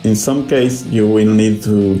in some case, you will need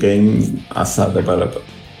to game as a developer.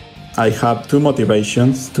 I have two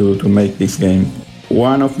motivations to make this game.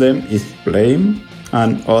 One of them is playing,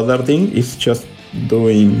 and other thing is just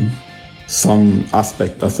doing some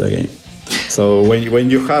aspect of the game. So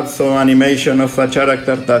when you have some animation of a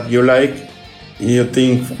character that you like, you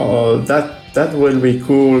think, oh, that will be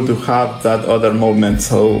cool to have that other movement,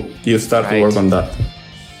 so you start to work on that.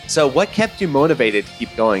 So what kept you motivated to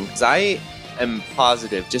keep going? Because I am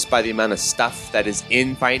positive, just by the amount of stuff that is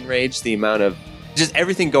in Fight and Rage, the amount of just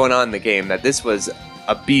everything going on in the game, that this was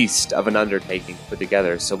a beast of an undertaking to put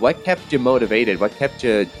together. So what kept you motivated? What kept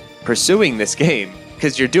you pursuing this game?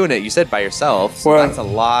 Because you're doing it, you said, by yourself. So that's a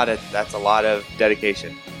lot of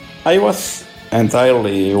dedication. I was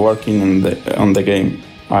entirely working on the game.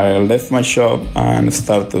 I left my job and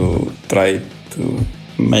started to try to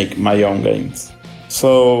make my own games.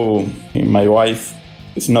 So my wife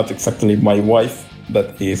is not exactly my wife,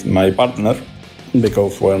 but is my partner,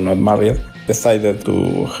 because we're not married, decided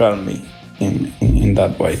to help me in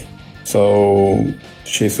that way. So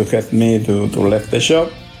she suggested me to leave the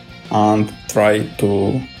job and try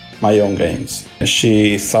to my own games.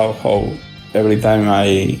 She saw how every time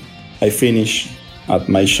I finish at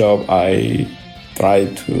my shop, I try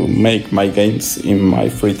to make my games in my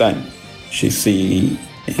free time. She see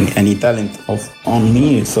any talent on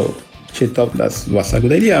me, so she thought that was a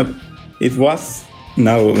good idea. It was.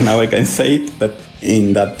 Now I can say it, but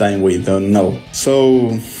in that time we don't know.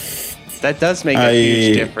 So that does make a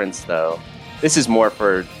huge difference, though. This is more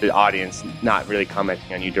for the audience, not really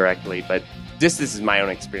commenting on you directly, but this is my own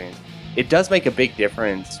experience. It does make a big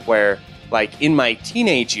difference where, like, in my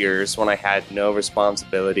teenage years, when I had no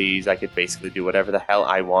responsibilities, I could basically do whatever the hell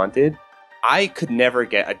I wanted, I could never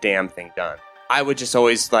get a damn thing done. I would just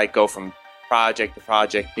always, like, go from project to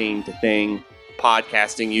project, thing to thing,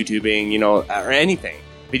 podcasting, YouTubing, or anything.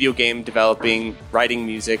 Video game developing, writing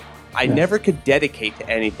music. I never could dedicate to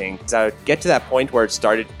anything, because I would get to that point where it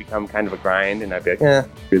started to become kind of a grind, and I'd be like,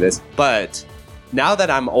 do this. But now that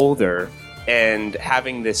I'm older and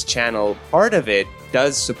having this channel, part of it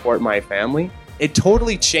does support my family. It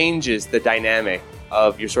totally changes the dynamic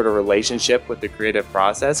of your sort of relationship with the creative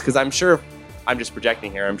process, because I'm sure, I'm just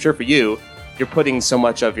projecting here, I'm sure for you, you're putting so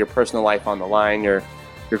much of your personal life on the line. Your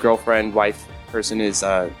girlfriend, wife, person is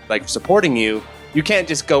like supporting you. You can't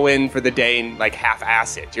just go in for the day and like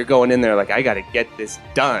half-ass it. You're going in there like, I got to get this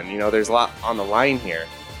done. There's a lot on the line here.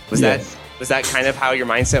 Was that kind of how your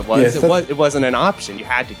mindset was? Yes, it wasn't an option. You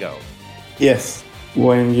had to go. Yes.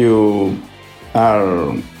 When you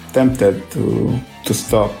are tempted to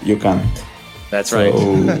stop, you can't. That's right.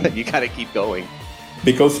 You got to keep going.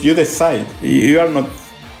 Because you decide. You are not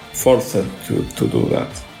forced to do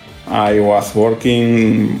that. I was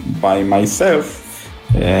working by myself.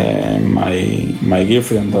 My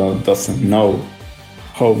girlfriend doesn't know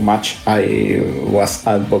how much I was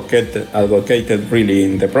advocated really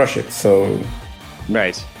in the project. So,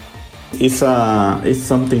 right, it's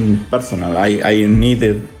something personal. I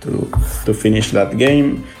needed to finish that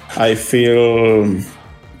game. I feel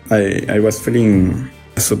I was feeling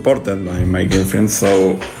supported by my girlfriend.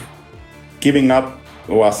 So giving up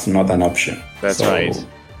was not an option. That's right.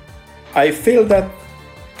 I feel that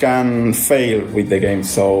can fail with the game,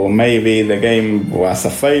 so maybe the game was a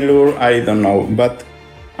failure, I don't know, but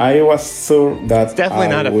I was sure that it's definitely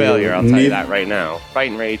not a failure, I'll tell you that right now. Fight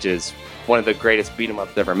and Rage is one of the greatest beat 'em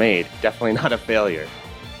ups ever made. Definitely not a failure.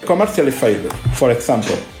 Commercially failure, for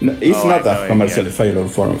example. It's not a commercially failure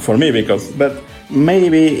for me but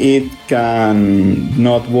maybe it can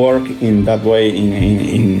not work in that way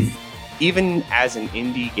in Even as an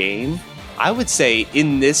indie game, I would say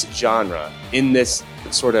in this genre, in this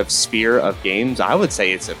sort of sphere of games, I would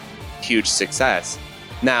say it's a huge success.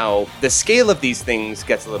 Now, the scale of these things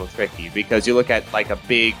gets a little tricky because you look at like a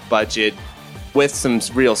big budget with some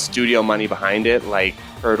real studio money behind it, like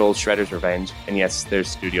Turtles, Shredder's Revenge. And yes, there's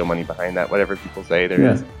studio money behind that, whatever people say there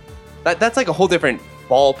is. That's like a whole different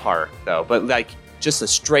ballpark, though. But like just a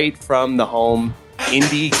straight from the home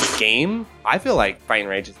indie game, I feel like Fight and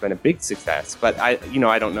Rage has been a big success. But I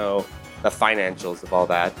don't know the financials of all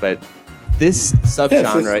that. But this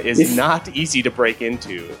subgenre is not easy to break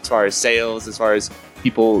into as far as sales, as far as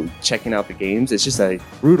people checking out the games. It's just a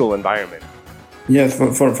brutal environment. Yes,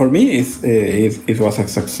 for me, it was a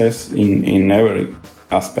success in every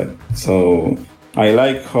aspect. So I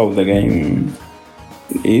like how the game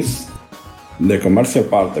is. The commercial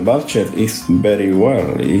part, the budget is very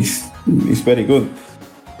well. It's very good.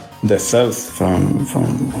 The sales from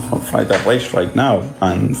Fight and Rage right now,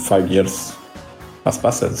 and 5 years has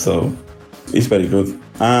passed, so it's very good.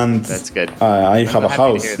 And that's good. I have a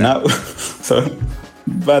house now, so.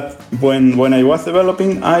 But when I was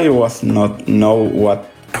developing, I was not know what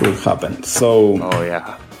could happen. So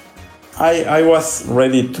I was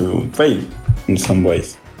ready to fail in some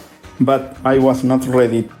ways, but I was not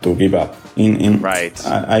ready to give up. Right.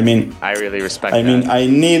 I mean, I really respect that. I mean, I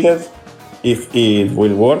needed if it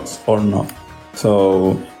will work or not.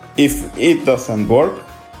 So if it doesn't work,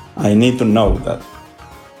 I need to know that.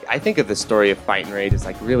 I think of the story of Fight and Rage as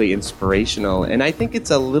like really inspirational, and I think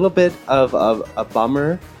it's a little bit of a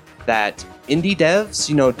bummer that indie devs,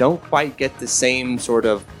 don't quite get the same sort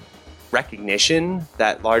of recognition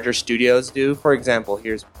that larger studios do. For example,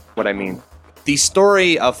 here's what I mean. The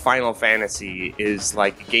story of Final Fantasy is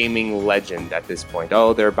like gaming legend at this point.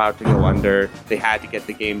 Oh, they're about to go under. They had to get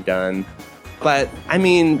the game done. But, I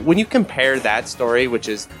mean, when you compare that story, which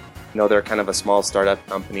is, they're kind of a small startup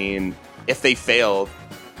company, and if they failed,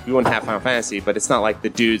 we wouldn't have Final Fantasy, but it's not like the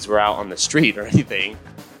dudes were out on the street or anything.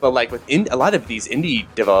 But like with a lot of these indie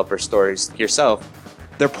developer stories yourself,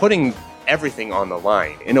 they're putting everything on the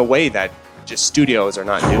line in a way that just studios are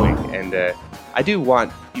not doing. And I do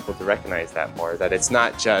want people to recognize that more, that it's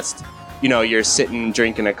not just, you're sitting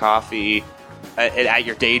drinking a coffee at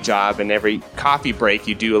your day job, and every coffee break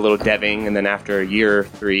you do a little deving, and then after a year or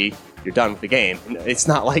 3, you're done with the game. It's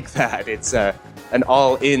not like that. It's an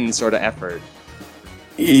all-in sort of effort.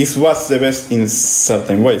 It was the best in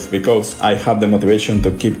certain ways because I had the motivation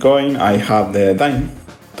to keep going. I had the time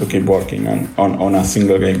to keep working on a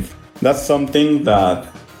single game. That's something that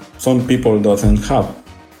some people doesn't have.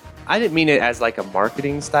 I didn't mean it as like a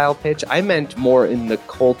marketing style pitch. I meant more in the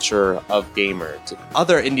culture of gamers.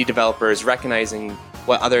 Other indie developers recognizing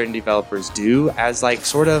what other indie developers do as like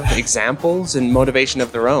sort of examples and motivation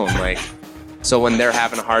of their own. Like, so when they're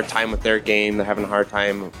having a hard time with their game, they're having a hard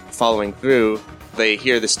time following through, they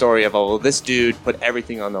hear the story of, this dude put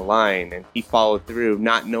everything on the line and he followed through,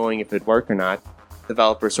 not knowing if it'd work or not.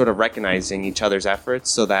 Developers sort of recognizing each other's efforts,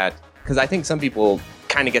 so that, because I think some people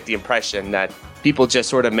kind of get the impression that people just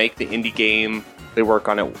sort of make the indie game, they work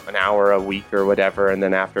on it an hour a week or whatever, and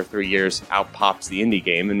then after 3 years, out pops the indie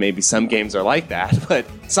game, and maybe some games are like that, but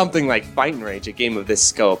something like Fight and Rage, a game of this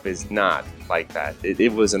scope, is not like that.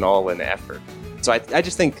 It was an all-in effort. So I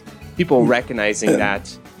just think people recognizing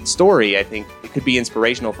that story, I think it could be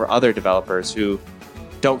inspirational for other developers who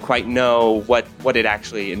don't quite know what it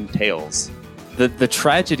actually entails. The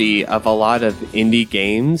tragedy of a lot of indie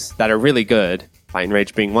games that are really good, Fight and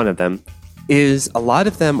Rage being one of them, is a lot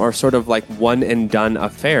of them are sort of like one and done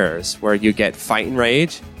affairs where you get Fight and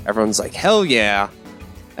Rage, everyone's like, hell yeah,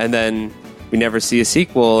 and then we never see a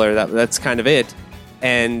sequel, or that's kind of it.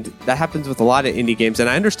 And that happens with a lot of indie games, and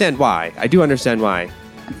I understand why. I do understand why.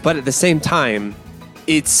 But at the same time,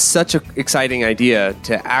 it's such an exciting idea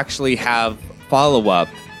to actually have follow-up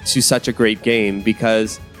to such a great game,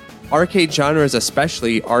 because arcade genres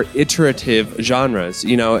especially are iterative genres.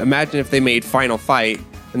 Imagine if they made Final Fight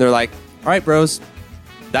and they're like, all right, bros,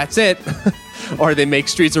 that's it. Or they make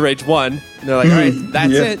Streets of Rage 1 and they're like, all right,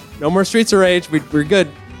 that's it. No more Streets of Rage. We're good.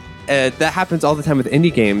 That happens all the time with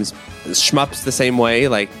indie games. Shmups the same way.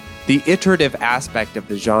 Like, the iterative aspect of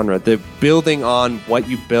the genre, the building on what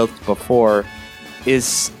you built before,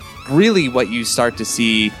 is really what you start to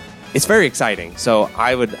see. It's very exciting. So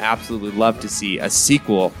I would absolutely love to see a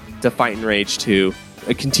sequel to Fight and Rage 2,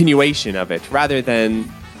 a continuation of it, rather than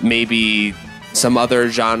maybe some other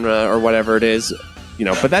genre or whatever it is,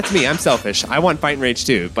 but that's me. I'm selfish. I want Fight and Rage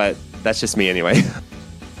too, but that's just me anyway.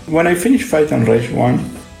 When I finish Fight and Rage 1,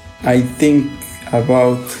 I think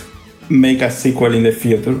about make a sequel in the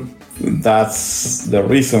future. That's the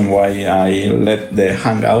reason why I let the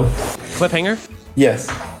hangout. Cliffhanger? Yes.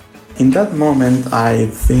 In that moment, I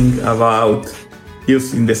think about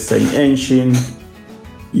using the same engine,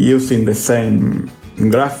 using the same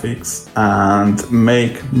graphics, and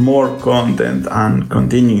make more content and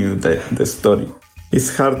continue the story.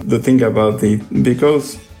 It's hard to think about it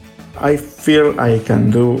because I feel I can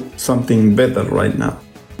do something better right now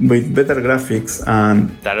with better graphics, and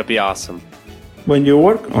that'd be awesome. When you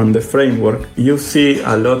work on the framework, you see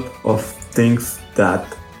a lot of things that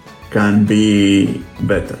can be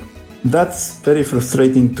better. That's very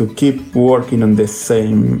frustrating to keep working on the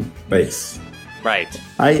same base. Right.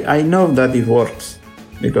 I know that it works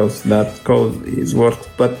because that code is worked,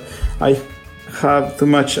 but I have too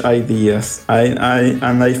much ideas.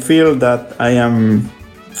 I feel that I am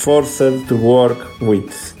forced to work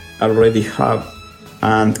with already have,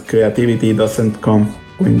 and creativity doesn't come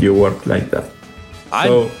when you work like that.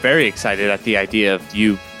 I'm very excited at the idea of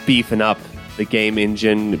you beefing up the game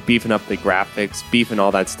engine, beefing up the graphics, beefing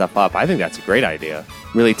all that stuff up. I think that's a great idea.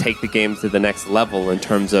 Really take the game to the next level in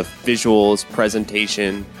terms of visuals,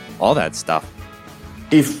 presentation, all that stuff.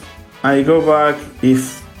 If I go back,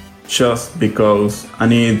 if just because I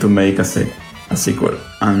need to make a sequel,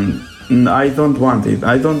 and I don't want it.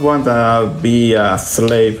 I don't want to be a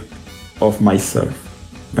slave of myself.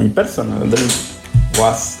 My personal dream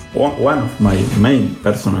was, one of my main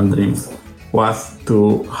personal dreams was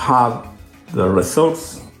to have the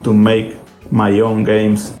resource to make my own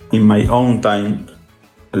games in my own time,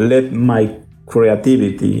 let my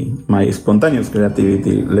creativity, my spontaneous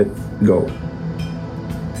creativity, let go.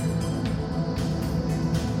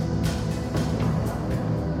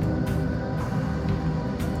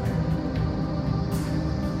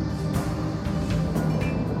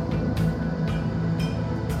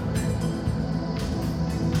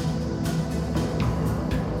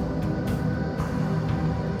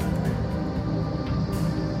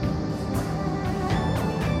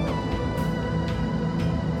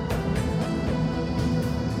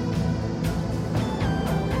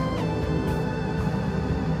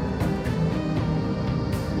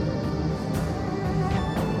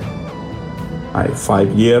 I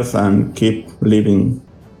 5 years and keep living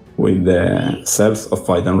with the cells of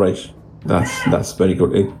Fight and Rage. That's very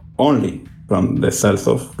good. It only from the cells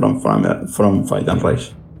of from Fight and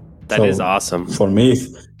Rage. That is awesome. For me,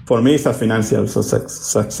 it's a financial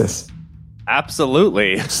success.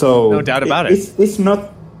 Absolutely. So no doubt about it. It's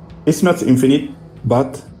not infinite,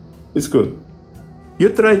 but it's good. You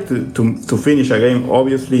try to finish a game.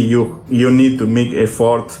 Obviously, you need to make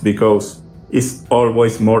effort because it's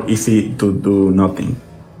always more easy to do nothing.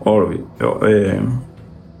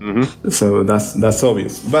 So that's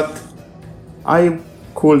obvious. But I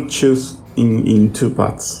could choose in two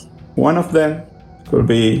paths. One of them could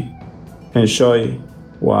be enjoy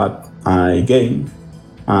what I gain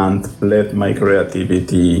and let my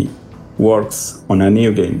creativity works on a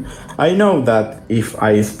new game. I know that if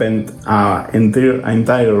I spend an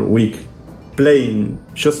entire week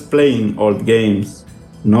just playing old games,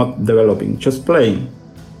 not developing, just playing,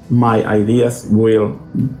 my ideas will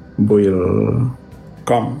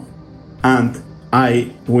come and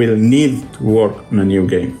I will need to work on a new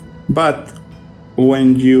game. But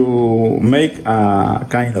when you make a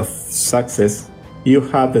kind of success, you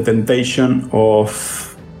have the temptation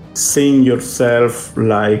of seeing yourself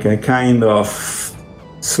like a kind of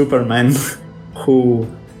Superman who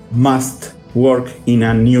must work in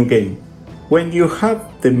a new game. When you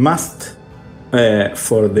have the must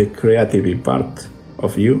for the creativity part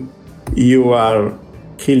of you, you are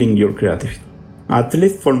killing your creativity. At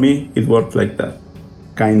least for me, it worked like that.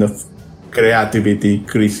 Kind of creativity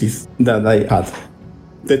crisis that I had.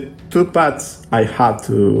 The two paths I had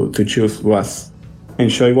to choose was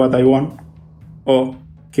enjoy what I want or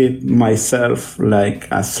keep myself like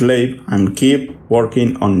a slave and keep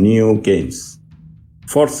working on new games.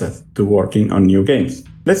 Forced to working on new games.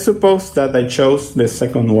 Let's suppose that I chose the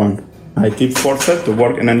second one. I keep forced to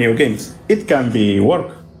work in a new games. It can be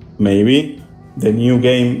work. Maybe the new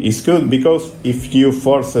game is good because if you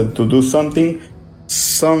force it to do something,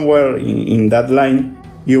 somewhere in that line,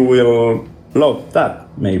 you will love that,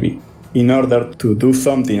 maybe. In order to do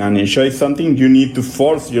something and enjoy something, you need to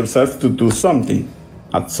force yourself to do something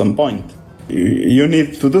at some point. You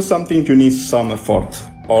need to do something, you need some effort,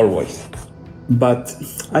 always. But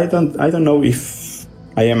I don't know if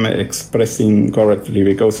I am expressing correctly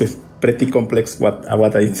because it's pretty complex what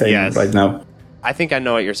I'm saying right now. I think I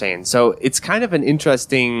know what you're saying. So it's kind of an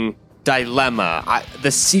interesting dilemma.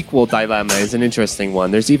 The sequel dilemma is an interesting one.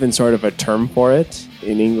 There's even sort of a term for it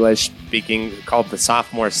in English speaking called the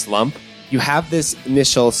sophomore slump. You have this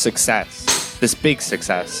initial success, this big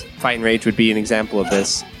success. Fight and Rage would be an example of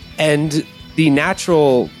this. And the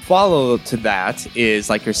natural follow to that is,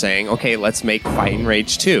 like you're saying, okay, let's make Fight and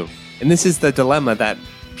Rage 2. And this is the dilemma that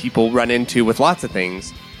people run into with lots of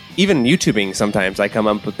things. Even YouTubing, sometimes I come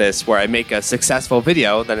up with this where I make a successful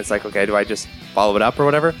video, then it's like, okay, do I just follow it up or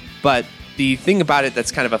whatever? But the thing about it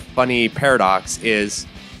that's kind of a funny paradox is,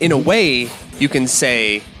 in a way, you can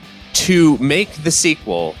say, to make the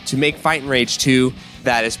sequel, to make Fight and Rage 2,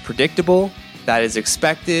 that is predictable, that is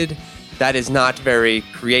expected, that is not very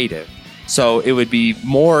creative. So it would be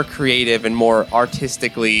more creative and more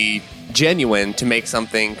artistically genuine to make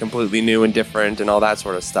something completely new and different and all that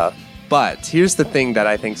sort of stuff. But here's the thing that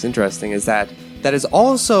I think is interesting is that is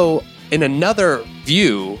also, in another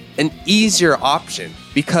view, an easier option.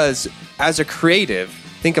 Because as a creative,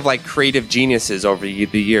 think of like creative geniuses over the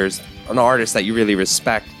years, an artist that you really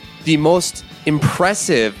respect. The most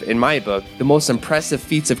impressive, in my book, the most impressive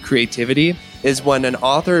feats of creativity is when an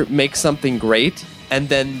author makes something great and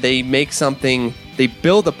then they make something, they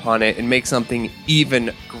build upon it and make something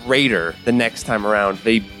even greater the next time around.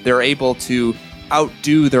 They're able to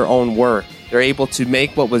outdo their own work. They're able to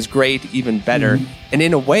make what was great even better. Mm-hmm. And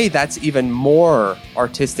in a way, that's even more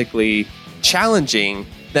artistically challenging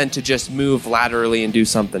than to just move laterally and do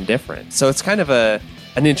something different. So it's kind of an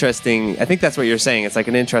interesting, I think that's what you're saying. It's like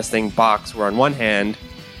an interesting box where on one hand,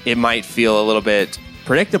 it might feel a little bit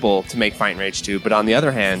predictable to make Fight and Rage 2, but on the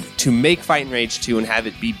other hand, to make Fight and Rage 2 and have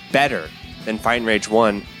it be better than Fight and Rage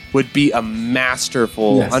 1 would be a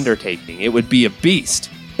masterful undertaking. It would be a beast.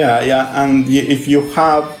 Yeah, and if you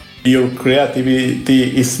have your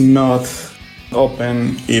creativity is not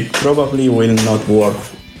open, it probably will not work.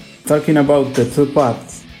 Talking about the two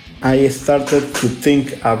paths, I started to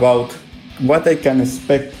think about what I can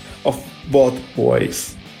expect of both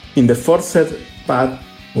ways. In the forced path,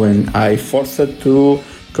 when I forced to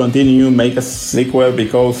continue make a sequel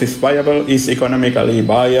because it's viable, it's economically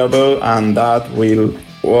viable, and that will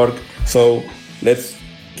work. So let's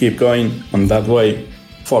keep going on that way,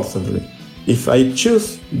 forcibly. If I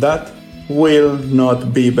choose that, will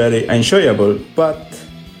not be very enjoyable, but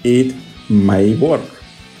it may work.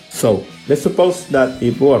 So let's suppose that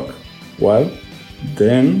it works. Well,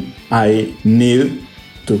 then I need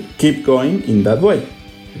to keep going in that way.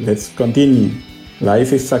 Let's continue.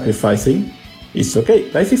 Life is sacrificing. It's okay.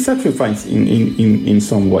 Life is sacrificing in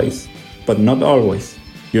some ways, but not always.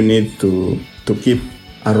 You need to keep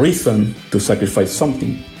a reason to sacrifice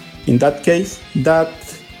something. In that case, that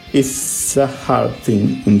is a hard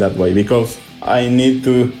thing in that way, because I need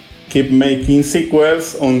to keep making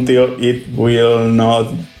sequels until it will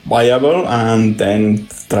not viable and then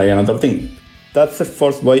try another thing. That's the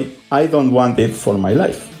first way. I don't want it for my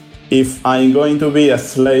life. If I'm going to be a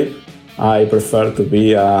slave, I prefer to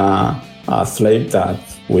be a slave that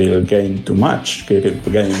will gain too much,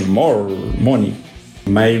 gain more money.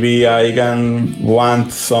 Maybe I can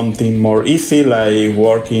want something more easy, like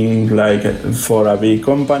working like for a big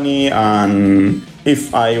company. And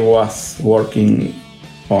if I was working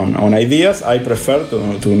on ideas, I prefer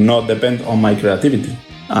to not depend on my creativity.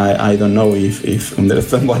 I don't know if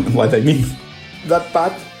understand what I mean. That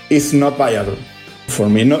path is not viable for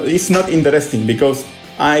me. No, it's not interesting because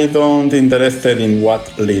I don't interested in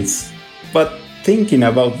what leads. But thinking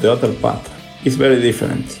about the other path is very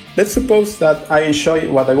different. Let's suppose that I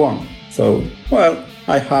enjoy what I want. So, well,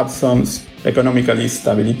 I have some economical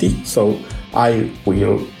stability, so I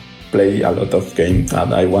will play a lot of games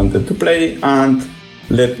that I wanted to play and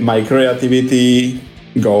let my creativity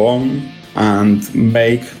go on and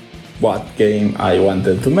make what game I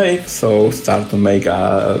wanted to make. So start to make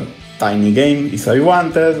a tiny game if I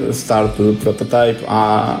wanted, start to prototype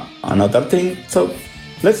another thing. So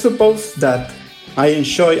let's suppose that I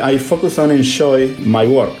focus on enjoy my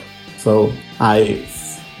work. So I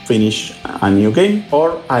finish a new game,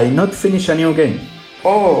 or I not finish a new game.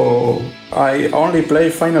 Oh, I only play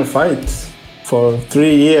Final Fight for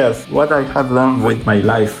 3 years. What I have done with my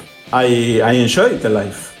life? I enjoy the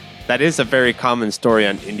life. That is a very common story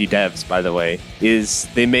on indie devs, by the way, is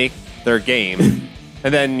they make their game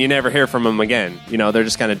and then you never hear from them again. You know, they're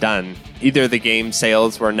just kind of done. Either the game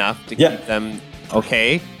sales were enough to keep them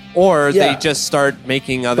okay, or they just start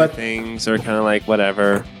making other things or kind of like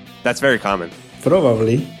whatever. That's very common.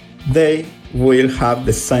 Probably they will have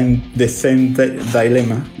the same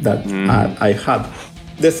dilemma that I had.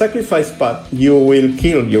 The sacrifice path, you will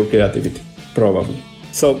kill your creativity, probably.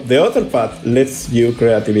 So the other path lets you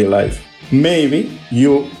creativity life. maybe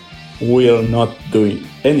you will not do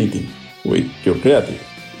anything with your creative.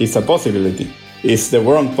 It's a possibility. It's the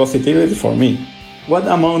wrong possibility for me. What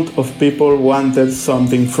amount of people wanted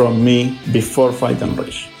something from me before Fight and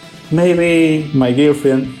Rage? Maybe my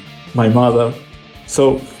girlfriend, my mother.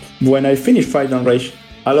 So when I finish Fight and Rage,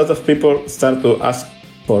 a lot of people start to ask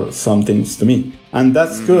for some things to me. And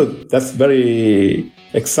that's good. That's very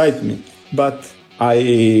exciting. But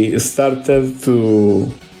I started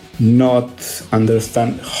to not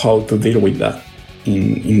understand how to deal with that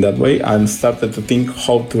in that way, and started to think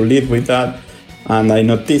how to live with that. And I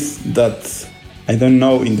noticed that I don't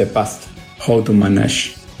know in the past how to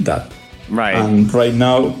manage that. Right. And right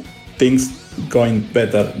now things going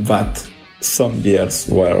better, but some years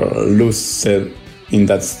were loose in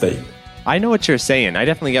that state. I know what you're saying. I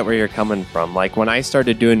definitely get where you're coming from. Like when I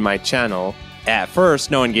started doing my channel, at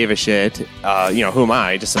first no one gave a shit. Who am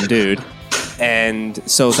I? Just some dude. And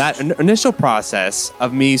so that initial process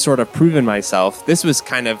of me sort of proving myself, this was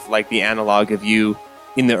kind of like the analog of you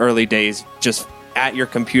in the early days, just at your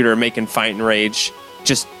computer making Fight and Rage,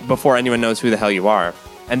 just before anyone knows who the hell you are.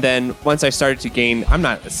 And then once I started to gain, I'm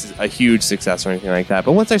not a huge success or anything like that,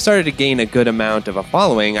 but once I started to gain a good amount of a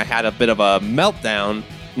following, I had a bit of a meltdown,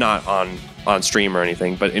 not on stream or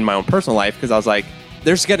anything, but in my own personal life, because I was like,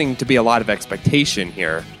 there's getting to be a lot of expectation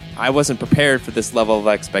here. I wasn't prepared for this level of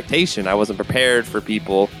expectation. I wasn't prepared for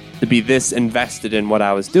people to be this invested in what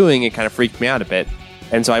I was doing. It kind of freaked me out a bit.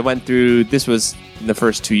 And so I went through, this was the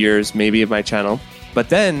first 2 years maybe of my channel. But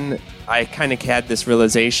then I kind of had this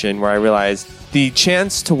realization where I realized the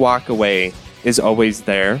chance to walk away is always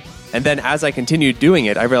there. And then as I continued doing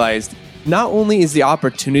it, I realized not only is the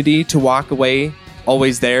opportunity to walk away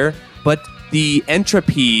always there, but the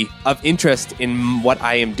entropy of interest in what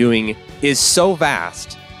I am doing is so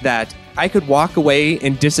vast that I could walk away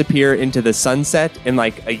and disappear into the sunset in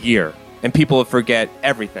like a year and people would forget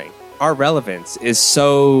everything. Our relevance is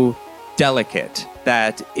so delicate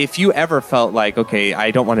that if you ever felt like, okay, I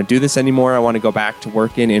don't want to do this anymore, I want to go back to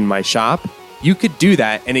working in my shop, you could do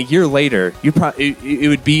that, and a year later, it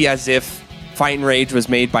would be as if Fight and Rage was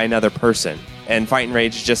made by another person, and Fight and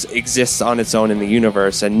Rage just exists on its own in the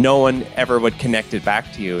universe, and no one ever would connect it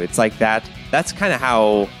back to you. It's like that. That's kind of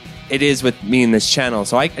how it is with me in this channel.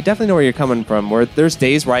 So I definitely know where you're coming from, where there's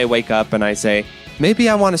days where I wake up and I say, maybe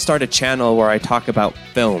I want to start a channel where I talk about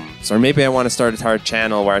films, or maybe I want to start a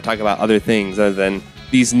channel where I talk about other things other than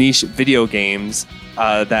these niche video games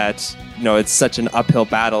that, it's such an uphill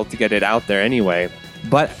battle to get it out there anyway.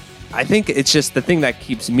 But I think it's just the thing that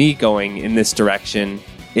keeps me going in this direction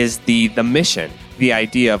is the mission, the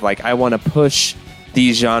idea of like, I want to push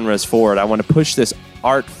these genres forward. I want to push this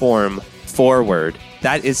art form forward.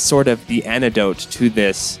 That is sort of the antidote to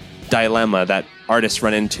this dilemma that artists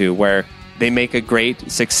run into, where they make a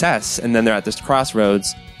great success and then they're at this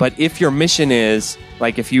crossroads. But if your mission is,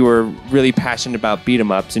 like if you were really passionate about beat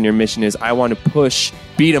 'em ups and your mission is, I want to push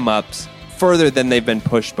beat 'em ups further than they've been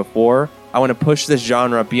pushed before, I want to push this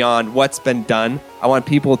genre beyond what's been done, I want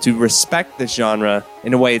people to respect this genre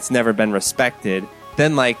in a way it's never been respected,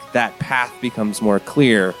 then like that path becomes more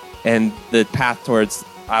clear, and the path towards,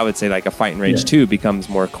 I would say, like a Fight and Rage 2 becomes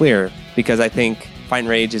more clear, because I think Fight and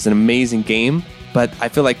Rage is an amazing game, but I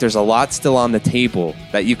feel like there's a lot still on the table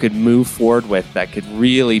that you could move forward with that could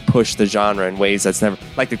really push the genre in ways that's never...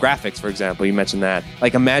 Like the graphics, for example, you mentioned that.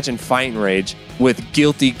 Like imagine Fight and Rage with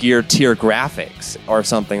Guilty Gear tier graphics or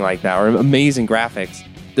something like that, or amazing graphics.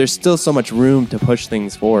 There's still so much room to push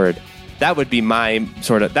things forward. That would be my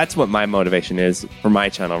sort of... That's what my motivation is for my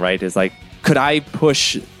channel, right? Is like, could I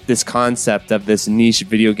push this concept of this niche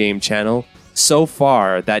video game channel so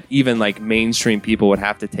far that even like mainstream people would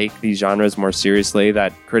have to take these genres more seriously,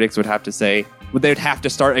 that critics would have to say, they'd have to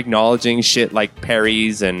start acknowledging shit like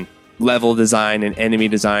parries and level design and enemy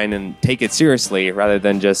design and take it seriously, rather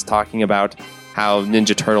than just talking about how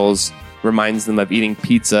Ninja Turtles reminds them of eating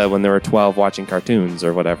pizza when they were 12 watching cartoons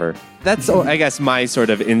or whatever. That's, I guess, my sort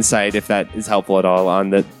of insight, if that is helpful at all, on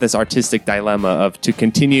this artistic dilemma of to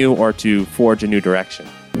continue or to forge a new direction.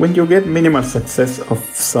 When you get minimal success of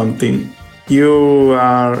something, you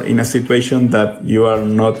are in a situation that you are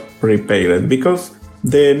not prepared, because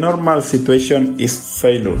the normal situation is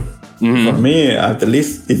failure. Mm-hmm. For me, at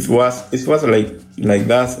least, it was like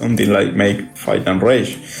that until I make Fight and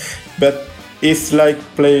Rage. But it's like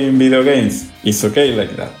playing video games. It's okay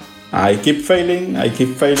like that. I keep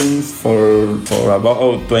failing for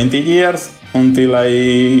about 20 years until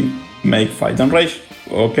I make Fight and Rage.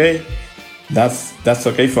 Okay, that's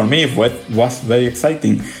okay for me. It was very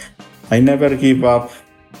exciting. I never give up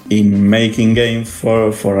in making games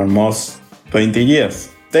for almost 20 years.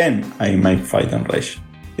 Then I make Fight and Rage.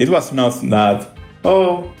 It was not that,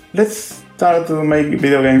 oh, let's start to make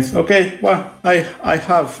video games. Okay, well, I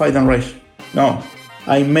have Fight and Rage. No,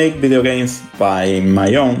 I make video games by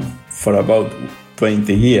my own for about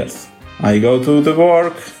 20 years. I go to the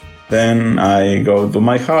work, then I go to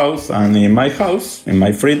my house, and in my house, in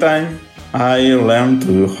my free time, I learn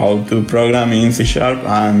how to program in C#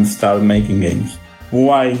 and start making games.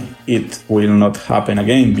 Why it will not happen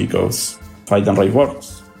again? Because Fight and Rage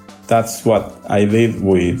works. That's what I did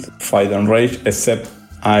with Fight and Rage, except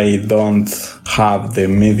I don't have the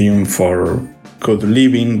medium for good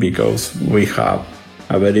living because we have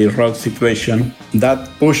a very rough situation that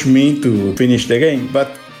pushed me to finish the game.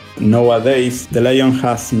 But nowadays, the lion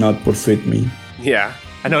has not pursued me. Yeah,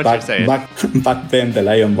 I know what you're saying. Back then, the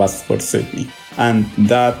lion was pursuing me. And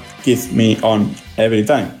that keeps me on every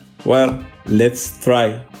time. Well, let's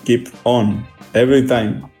try keep on every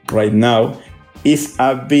time. Right now, it's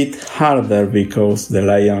a bit harder because the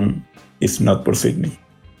lion is not pursuing me.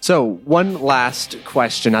 So, one last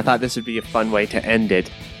question. I thought this would be a fun way to end it.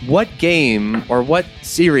 What game or what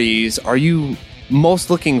series are you most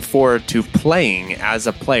looking forward to playing as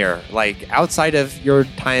a player? Like, outside of your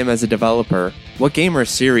time as a developer, what game or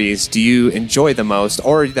series do you enjoy the most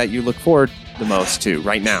or that you look forward the most to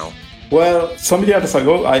right now? Well, some years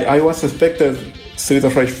ago, I was expected Street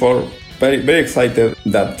of Rage 4, very, very excited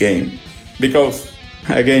that game. Because,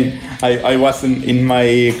 again, I was in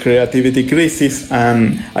my creativity crisis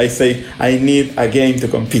and I say, I need a game to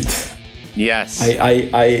compete. Yes.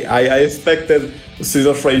 I expected Street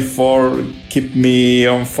of Rage 4 keep me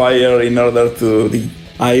on fire in order to...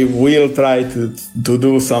 I will try to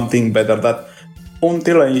do something better that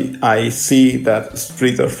until I see that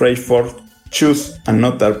Street of Rage 4 choose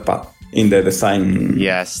another path in the design.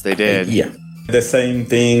 Yes, they did. Yeah. The same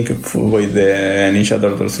thing with the Ninja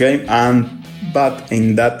Turtles game, but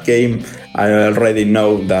in that game I already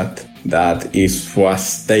know that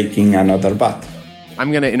was taking another path.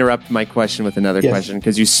 I'm going to interrupt my question with another question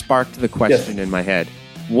because you sparked the question in my head.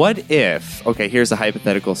 What if, okay, here's a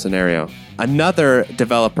hypothetical scenario. Another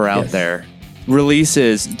developer out there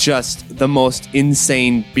releases just the most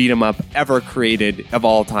insane beat 'em up ever created of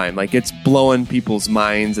all time. Like, it's blowing people's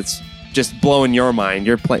minds. It's just blowing your mind.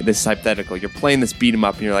 You're playing this hypothetical. You're playing this beat 'em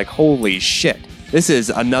up and you're like, holy shit, this is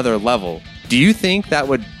another level. Do you think that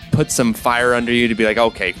would put some fire under you to be like,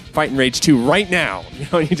 okay, Fight and Rage 2 right now? You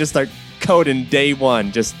know, you just start coding day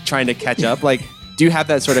one, just trying to catch up. Like, do you have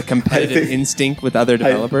that sort of competitive instinct with other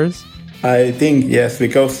developers? I think yes,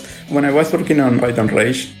 because when I was working on Fight and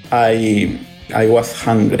Rage, I was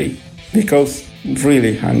hungry,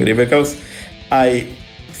 really hungry, because I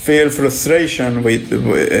feel frustration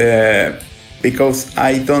because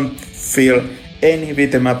I don't feel any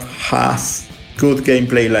beat 'em up has good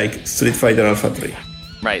gameplay like Street Fighter Alpha 3.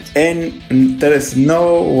 Right. And there is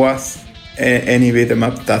any beat 'em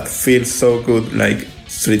up that feels so good like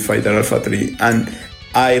Street Fighter Alpha 3. And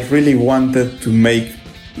I really wanted to make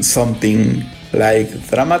something like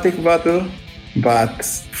dramatic battle, but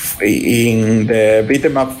in the beat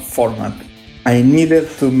 'em up format. I needed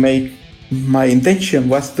to make, my intention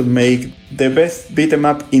was to make the best beat 'em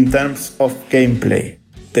up in terms of gameplay.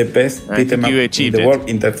 The best beat 'em up in the world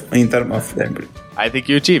in terms of gameplay. I think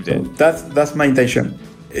you achieved it. So that's my intention.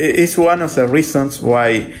 It's one of the reasons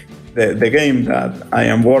why the game that I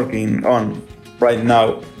am working on right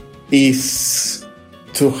now is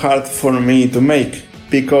too hard for me to make,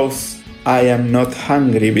 because I am not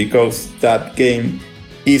hungry, because that game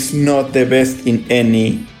is not the best in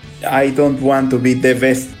any... I don't want to be the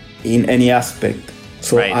best in any aspect.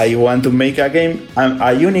 So I want to make a game,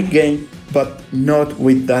 a unique game, but not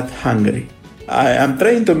with that hungry. I am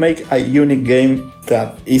trying to make a unique game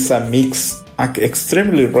that is a mix, an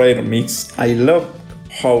extremely rare mix. I love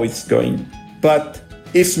how it's going, but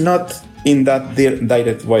it's not in that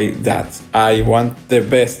direct way that I want the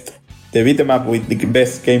best. The beat 'em up with the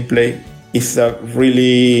best gameplay is a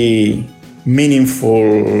really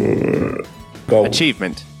meaningful goal.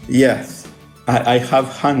 Achievement. Yes. I have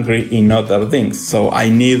hungry in other things, so I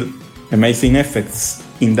need amazing effects.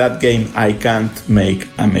 In that game, I can't make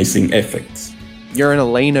amazing effects. You're in a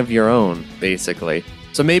lane of your own, basically.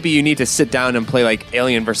 So maybe you need to sit down and play like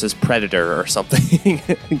Alien vs. Predator or something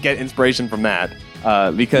and get inspiration from that.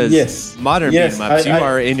 Because modern beat-em-ups, you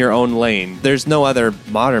are in your own lane. There's no other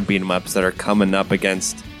modern beat-em-ups that are coming up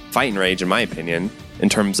against Fight and Rage, in my opinion, in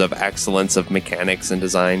terms of excellence of mechanics and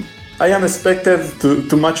design. I am expected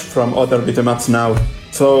too much from other beat-em-ups now.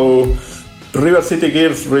 So River City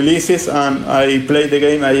Gears releases and I play the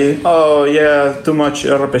game. Too much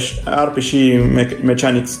RPG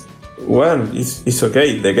mechanics. Well, it's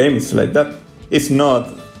okay. The game is like that. It's not.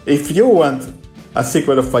 If you want a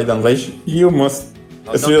sequel of Fight and Rage, you must.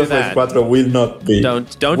 Street Fighter 4 will not be.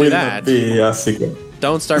 Don't do that. Not be a sequel.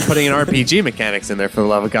 Don't start putting in RPG mechanics in there, for the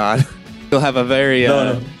love of God. You'll have a very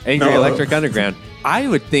angry Electric Underground. I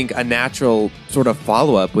would think a natural sort of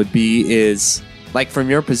follow-up would be is, like, from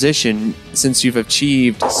your position, since you've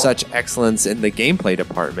achieved such excellence in the gameplay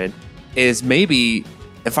department, is maybe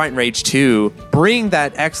in Fight and Rage 2, bring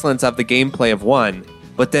that excellence of the gameplay of 1,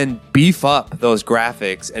 but then beef up those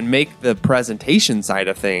graphics and make the presentation side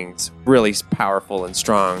of things really powerful and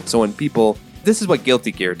strong. So when people... This is what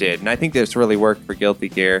Guilty Gear did, and I think this really worked for Guilty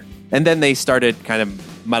Gear. And then they started kind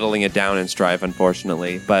of muddling it down in Strive,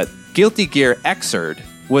 unfortunately. But Guilty Gear Xrd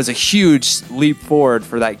was a huge leap forward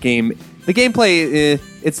for that game. The gameplay,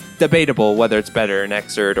 it's debatable whether it's better in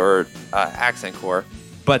Xrd or Accent Core,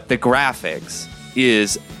 but the graphics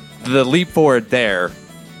is... The leap forward there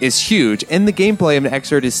is huge, and the gameplay of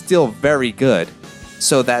Xrd is still very good.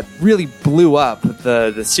 So that really blew up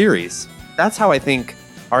the series. That's how I think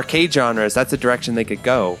arcade genres, that's a direction they could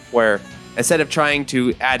go, where instead of trying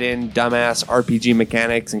to add in dumbass RPG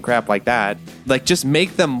mechanics and crap like that, like just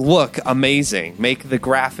make them look amazing, make the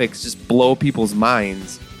graphics just blow people's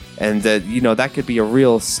minds, and that could be a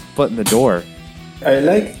real foot in the door. I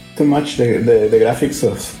like too much the graphics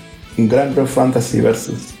of Grand Blue Fantasy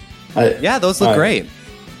Versus. Those look great.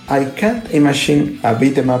 I can't imagine a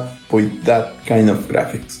beat 'em up with that kind of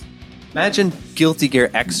graphics. Imagine Guilty Gear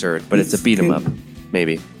Xrd, but it's a beat 'em up.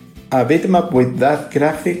 Maybe. A beat 'em up with that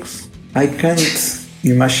graphics, I can't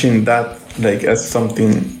imagine that like as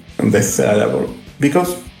something desirable.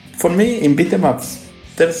 Because for me, in beat 'em ups,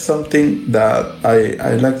 there's something that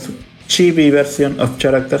I like to... Chibi version of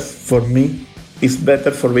characters, for me, is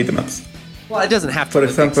better for beat 'em ups. Well, it doesn't have to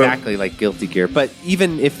look exactly like Guilty Gear, but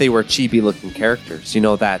even if they were chibi-looking characters,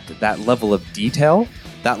 that level of detail,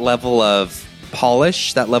 that level of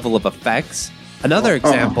polish, that level of effects. Another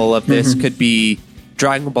example of this could be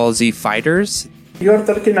Dragon Ball Z Fighters. You're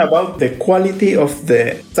talking about the quality of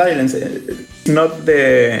the silence, not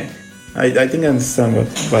the... I think I understand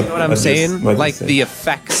what I'm saying? Like the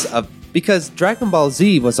effects of... Because Dragon Ball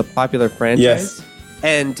Z was a popular franchise. Yes.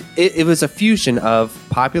 And it was a fusion of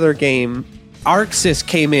popular game. ArcSys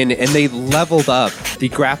came in and they leveled up the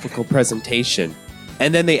graphical presentation.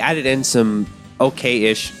 And then they added in some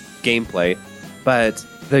okay-ish gameplay. But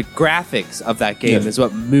the graphics of that game is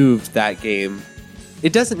what moved that game.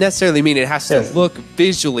 It doesn't necessarily mean it has to look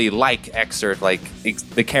visually like Xrd, like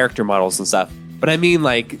the character models and stuff. But I mean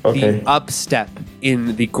like the upstep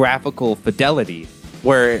in the graphical fidelity,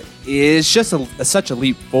 where it is just such a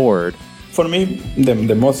leap forward. For me,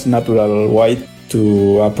 the most natural way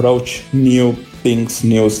to approach new things,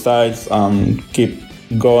 new styles, and keep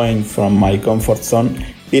going from my comfort zone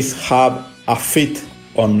is have a fit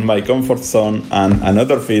on my comfort zone and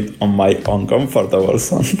another fit on my uncomfortable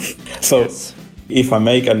zone. So if I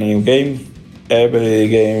make a new game, every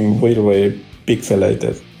game will be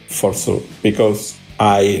pixelated for sure, because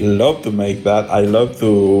I love to make that. I love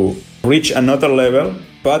to reach another level,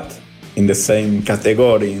 but in the same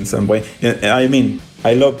category in some way. I mean,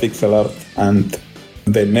 I love pixel art, and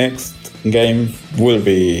the next game will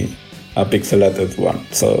be a pixelated one.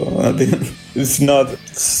 So it's not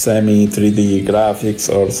semi 3D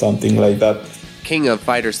graphics or something like that. King of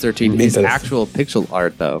Fighters 13 is actual pixel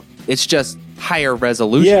art, though. It's just higher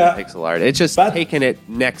resolution pixel art. It's just taking it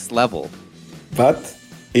next level. But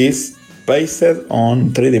it's based on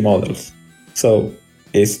 3D models. So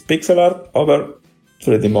it's pixel art over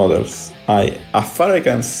 3D models. As far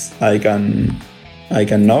as I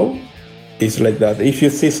can know, it's like that. If you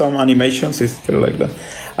see some animations, it's like that.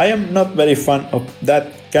 I am not very fan of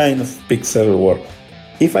that kind of pixel work.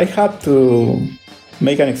 If I had to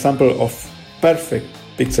make an example of perfect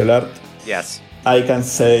pixel art, I can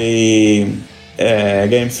say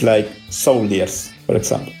games like Soldiers, for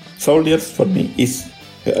example. Soldiers for me is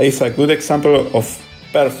a good example of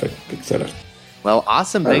perfect pixel art. Well,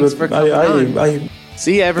 awesome. Thanks for coming on.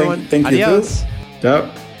 See you, everyone. Thank Adios. You too.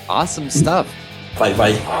 Yeah. Awesome stuff.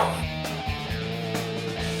 Bye-bye.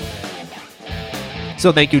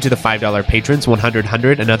 So thank you to the $5 patrons,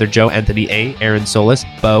 100, Another Joe, Anthony A., Aaron Solis,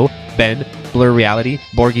 Bo, Ben, Blur Reality,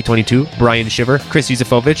 Borgie22, Brian Shiver, Chris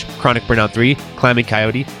Yusufovich, Chronic Burnout 3, Clammy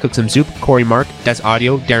Coyote, Cook Some Soup, Corey Mark, Des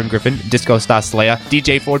Audio, Darren Griffin, Disco Stas Leia,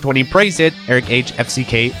 DJ420, Praise It, Eric H,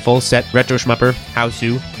 FCK, Full Set, Retro Schmupper,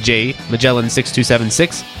 Howsu, Jay,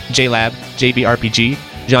 Magellan6276, JLab, JBRPG,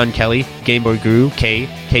 John Kelly, Gameboy Guru, K,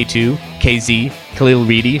 K2, KZ, Khalil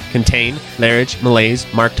Reedy, Contain, Larich,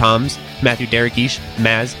 Malaise, Mark Toms, Matthew Derekish,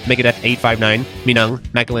 Maz, Megadeth859,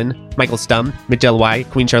 Minung, Macklin, Michael Stum, Mitchell Y,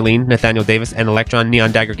 Queen Charlene, Nathaniel Davis, and Electron,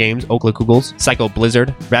 Neon Dagger Games, Okla Kugels, Psycho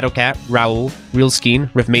Blizzard, Rattlecat, Raoul, Real Skeen,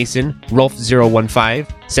 Riff Mason, Rolf015,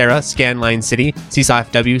 Sarah, Scanline City, Seesaw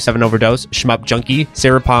FW, 7 Overdose, Shmup Junkie,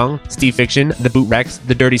 Sarah Pong, Steve Fiction, The Boot Rex,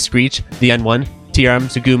 The Dirty Screech, The N1, TRM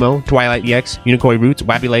Sugumo, Twilight EX, Unikoi Roots,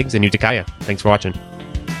 Wabby Legs, and Utakaya. Thanks for watching.